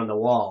higher on the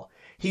wall.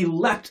 He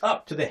leapt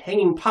up to the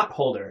hanging pot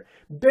holder,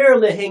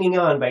 barely hanging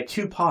on by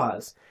 2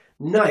 paws.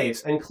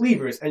 Knives and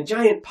cleavers and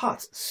giant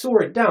pots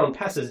soared down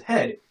past his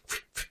head.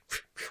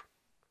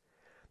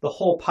 The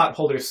whole pot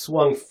holder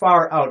swung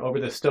far out over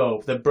the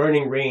stove, the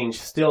burning range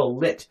still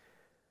lit.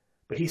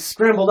 But he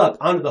scrambled up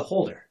onto the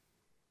holder.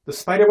 The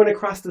spider went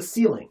across the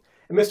ceiling,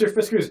 and Mr.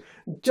 Friskers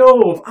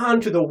dove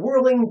onto the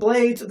whirling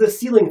blades of the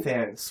ceiling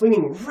fan,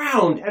 swinging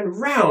round and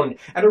round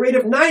at a rate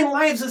of 9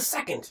 lives a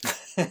second.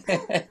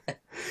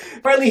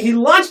 Finally, he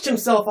launched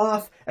himself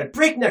off at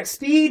breakneck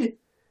speed,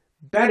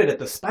 batted at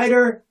the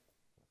spider,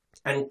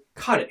 and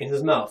caught it in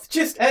his mouth,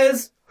 just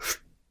as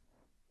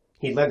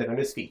he landed on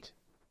his feet.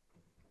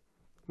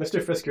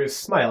 Mr. Friskers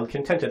smiled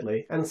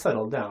contentedly and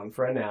settled down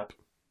for a nap.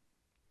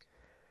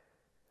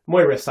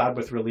 Moira sobbed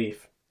with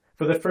relief.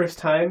 For the first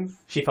time,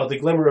 she felt a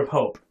glimmer of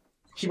hope.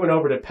 She went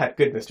over to pet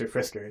good Mr.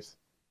 Friskers,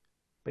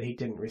 but he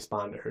didn't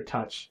respond to her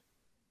touch.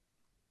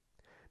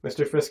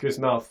 Mr. Frisker's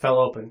mouth fell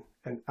open,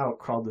 and out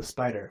crawled the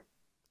spider.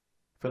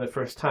 For the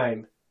first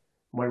time,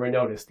 Moira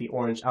noticed the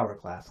orange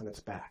hourglass on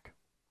its back.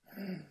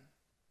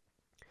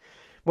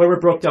 Moira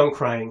broke down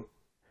crying.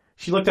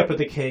 She looked up at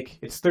the cake,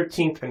 its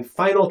 13th and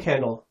final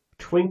candle,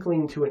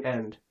 twinkling to an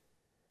end,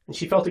 and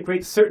she felt a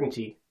great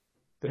certainty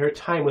that her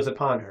time was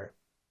upon her.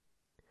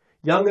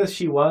 Young as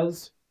she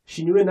was,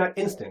 she knew in that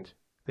instant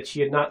that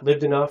she had not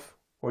lived enough,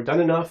 or done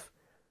enough,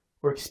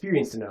 or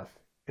experienced enough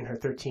in her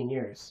 13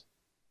 years.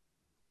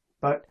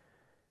 But,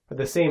 with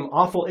the same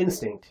awful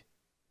instinct,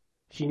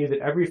 she knew that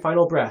every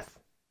final breath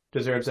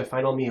deserves a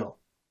final meal.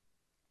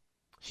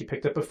 She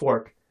picked up a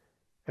fork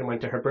and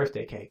went to her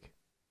birthday cake.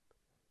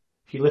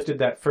 She lifted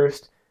that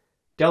first,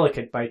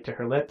 delicate bite to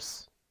her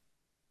lips,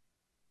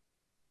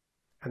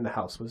 and the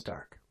house was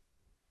dark.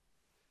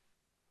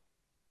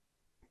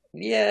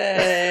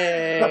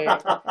 Yay!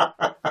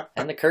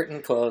 And the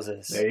curtain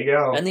closes. There you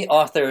go. And the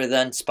author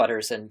then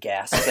sputters and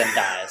gasps and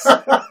dies.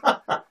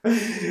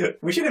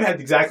 We should have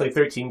had exactly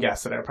 13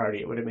 guests at our party.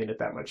 It would have made it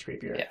that much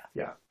creepier.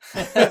 Yeah.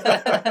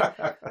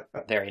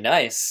 Very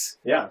nice.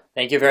 Yeah.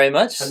 Thank you very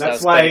much. And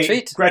that's why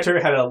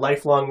Greta had a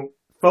lifelong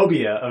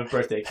phobia of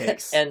birthday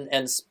cakes.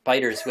 and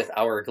spiders with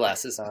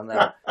hourglasses on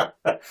them.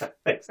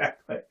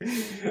 Exactly.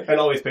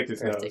 And always picked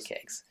his birthday nose.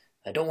 Cakes.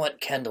 I don't want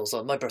candles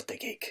on my birthday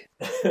cake.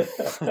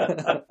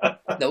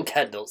 No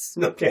candles.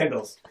 No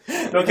candles.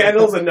 No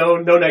candles and no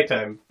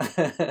nighttime.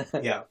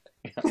 Yeah.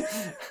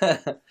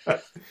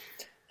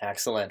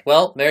 Excellent.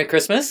 Well, Merry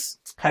Christmas.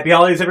 Happy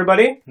holidays,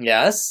 everybody.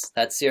 Yes,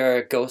 that's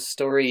your ghost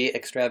story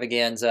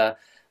extravaganza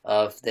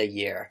of the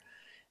year.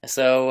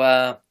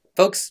 So,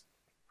 folks,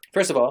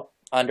 first of all,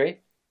 Andre,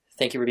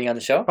 thank you for being on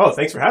the show. Oh,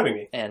 thanks for having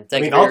me. And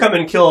I'll come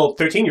and kill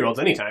 13-year-olds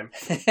anytime.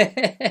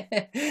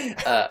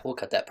 We'll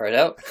cut that part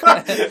out.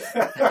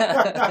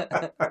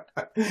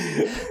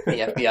 The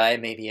FBI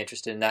may be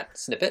interested in that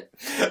snippet.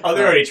 Oh,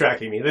 they're already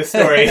tracking me. This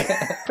story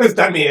has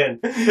done me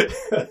in.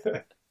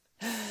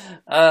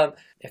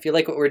 If you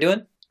like what we're doing,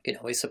 you can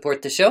always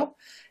support the show.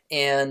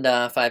 And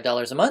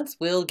 $5 a month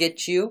will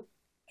get you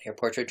your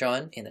portrait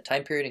drawn in the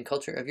time period and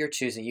culture of your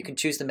choosing. You can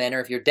choose the manner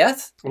of your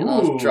death, and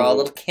I'll draw a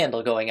little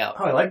candle going out.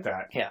 Oh, I like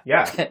that. Yeah.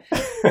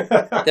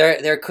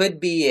 There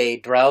could be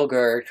a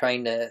Draugr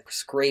trying to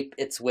scrape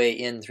its way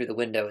in through the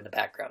window in the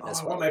background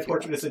as well. I want my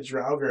portrait as a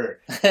Draugr.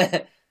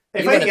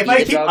 If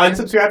I keep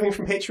unsubscribing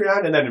from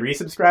Patreon and then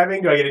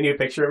resubscribing, do I get a new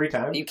picture every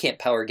time? You can't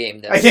power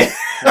game this. I can't.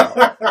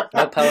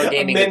 No power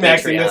gaming with Patreon.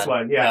 Min-maxing this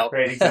one. Yeah,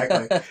 right,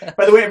 exactly.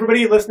 By the way,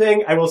 everybody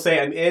listening, I will say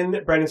I'm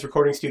in Brendan's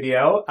recording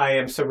studio. I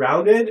am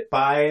surrounded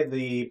by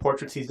the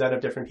portraits he's done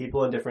of different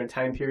people in different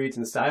time periods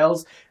and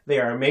styles. They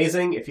are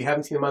amazing. If you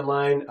haven't seen them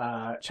online,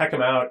 check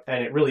them out.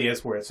 And it really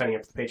is worth signing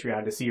up for the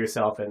Patreon to see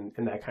yourself in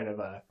that kind of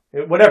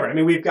whatever. I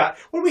mean, we've got,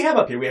 what do we have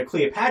up here? We have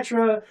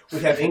Cleopatra, we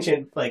have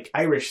ancient,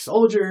 Irish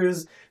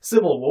soldiers,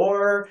 Civil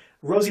War,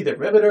 Rosie the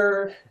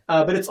Riveter,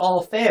 but it's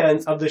all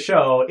fans of the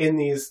show in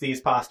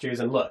these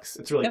postures and looks.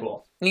 It's really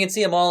cool. You can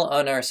see them all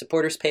on our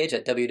supporters page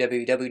at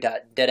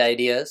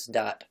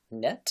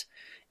www.deadideas.net,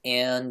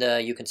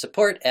 and you can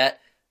support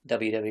at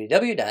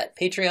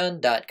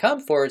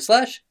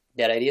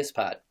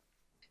www.patreon.com/deadideaspod.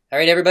 All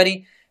right,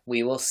 everybody,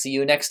 we will see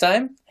you next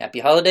time. Happy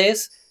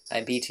holidays.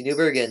 I'm BT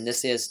Newberg, and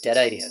this is Dead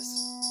Ideas.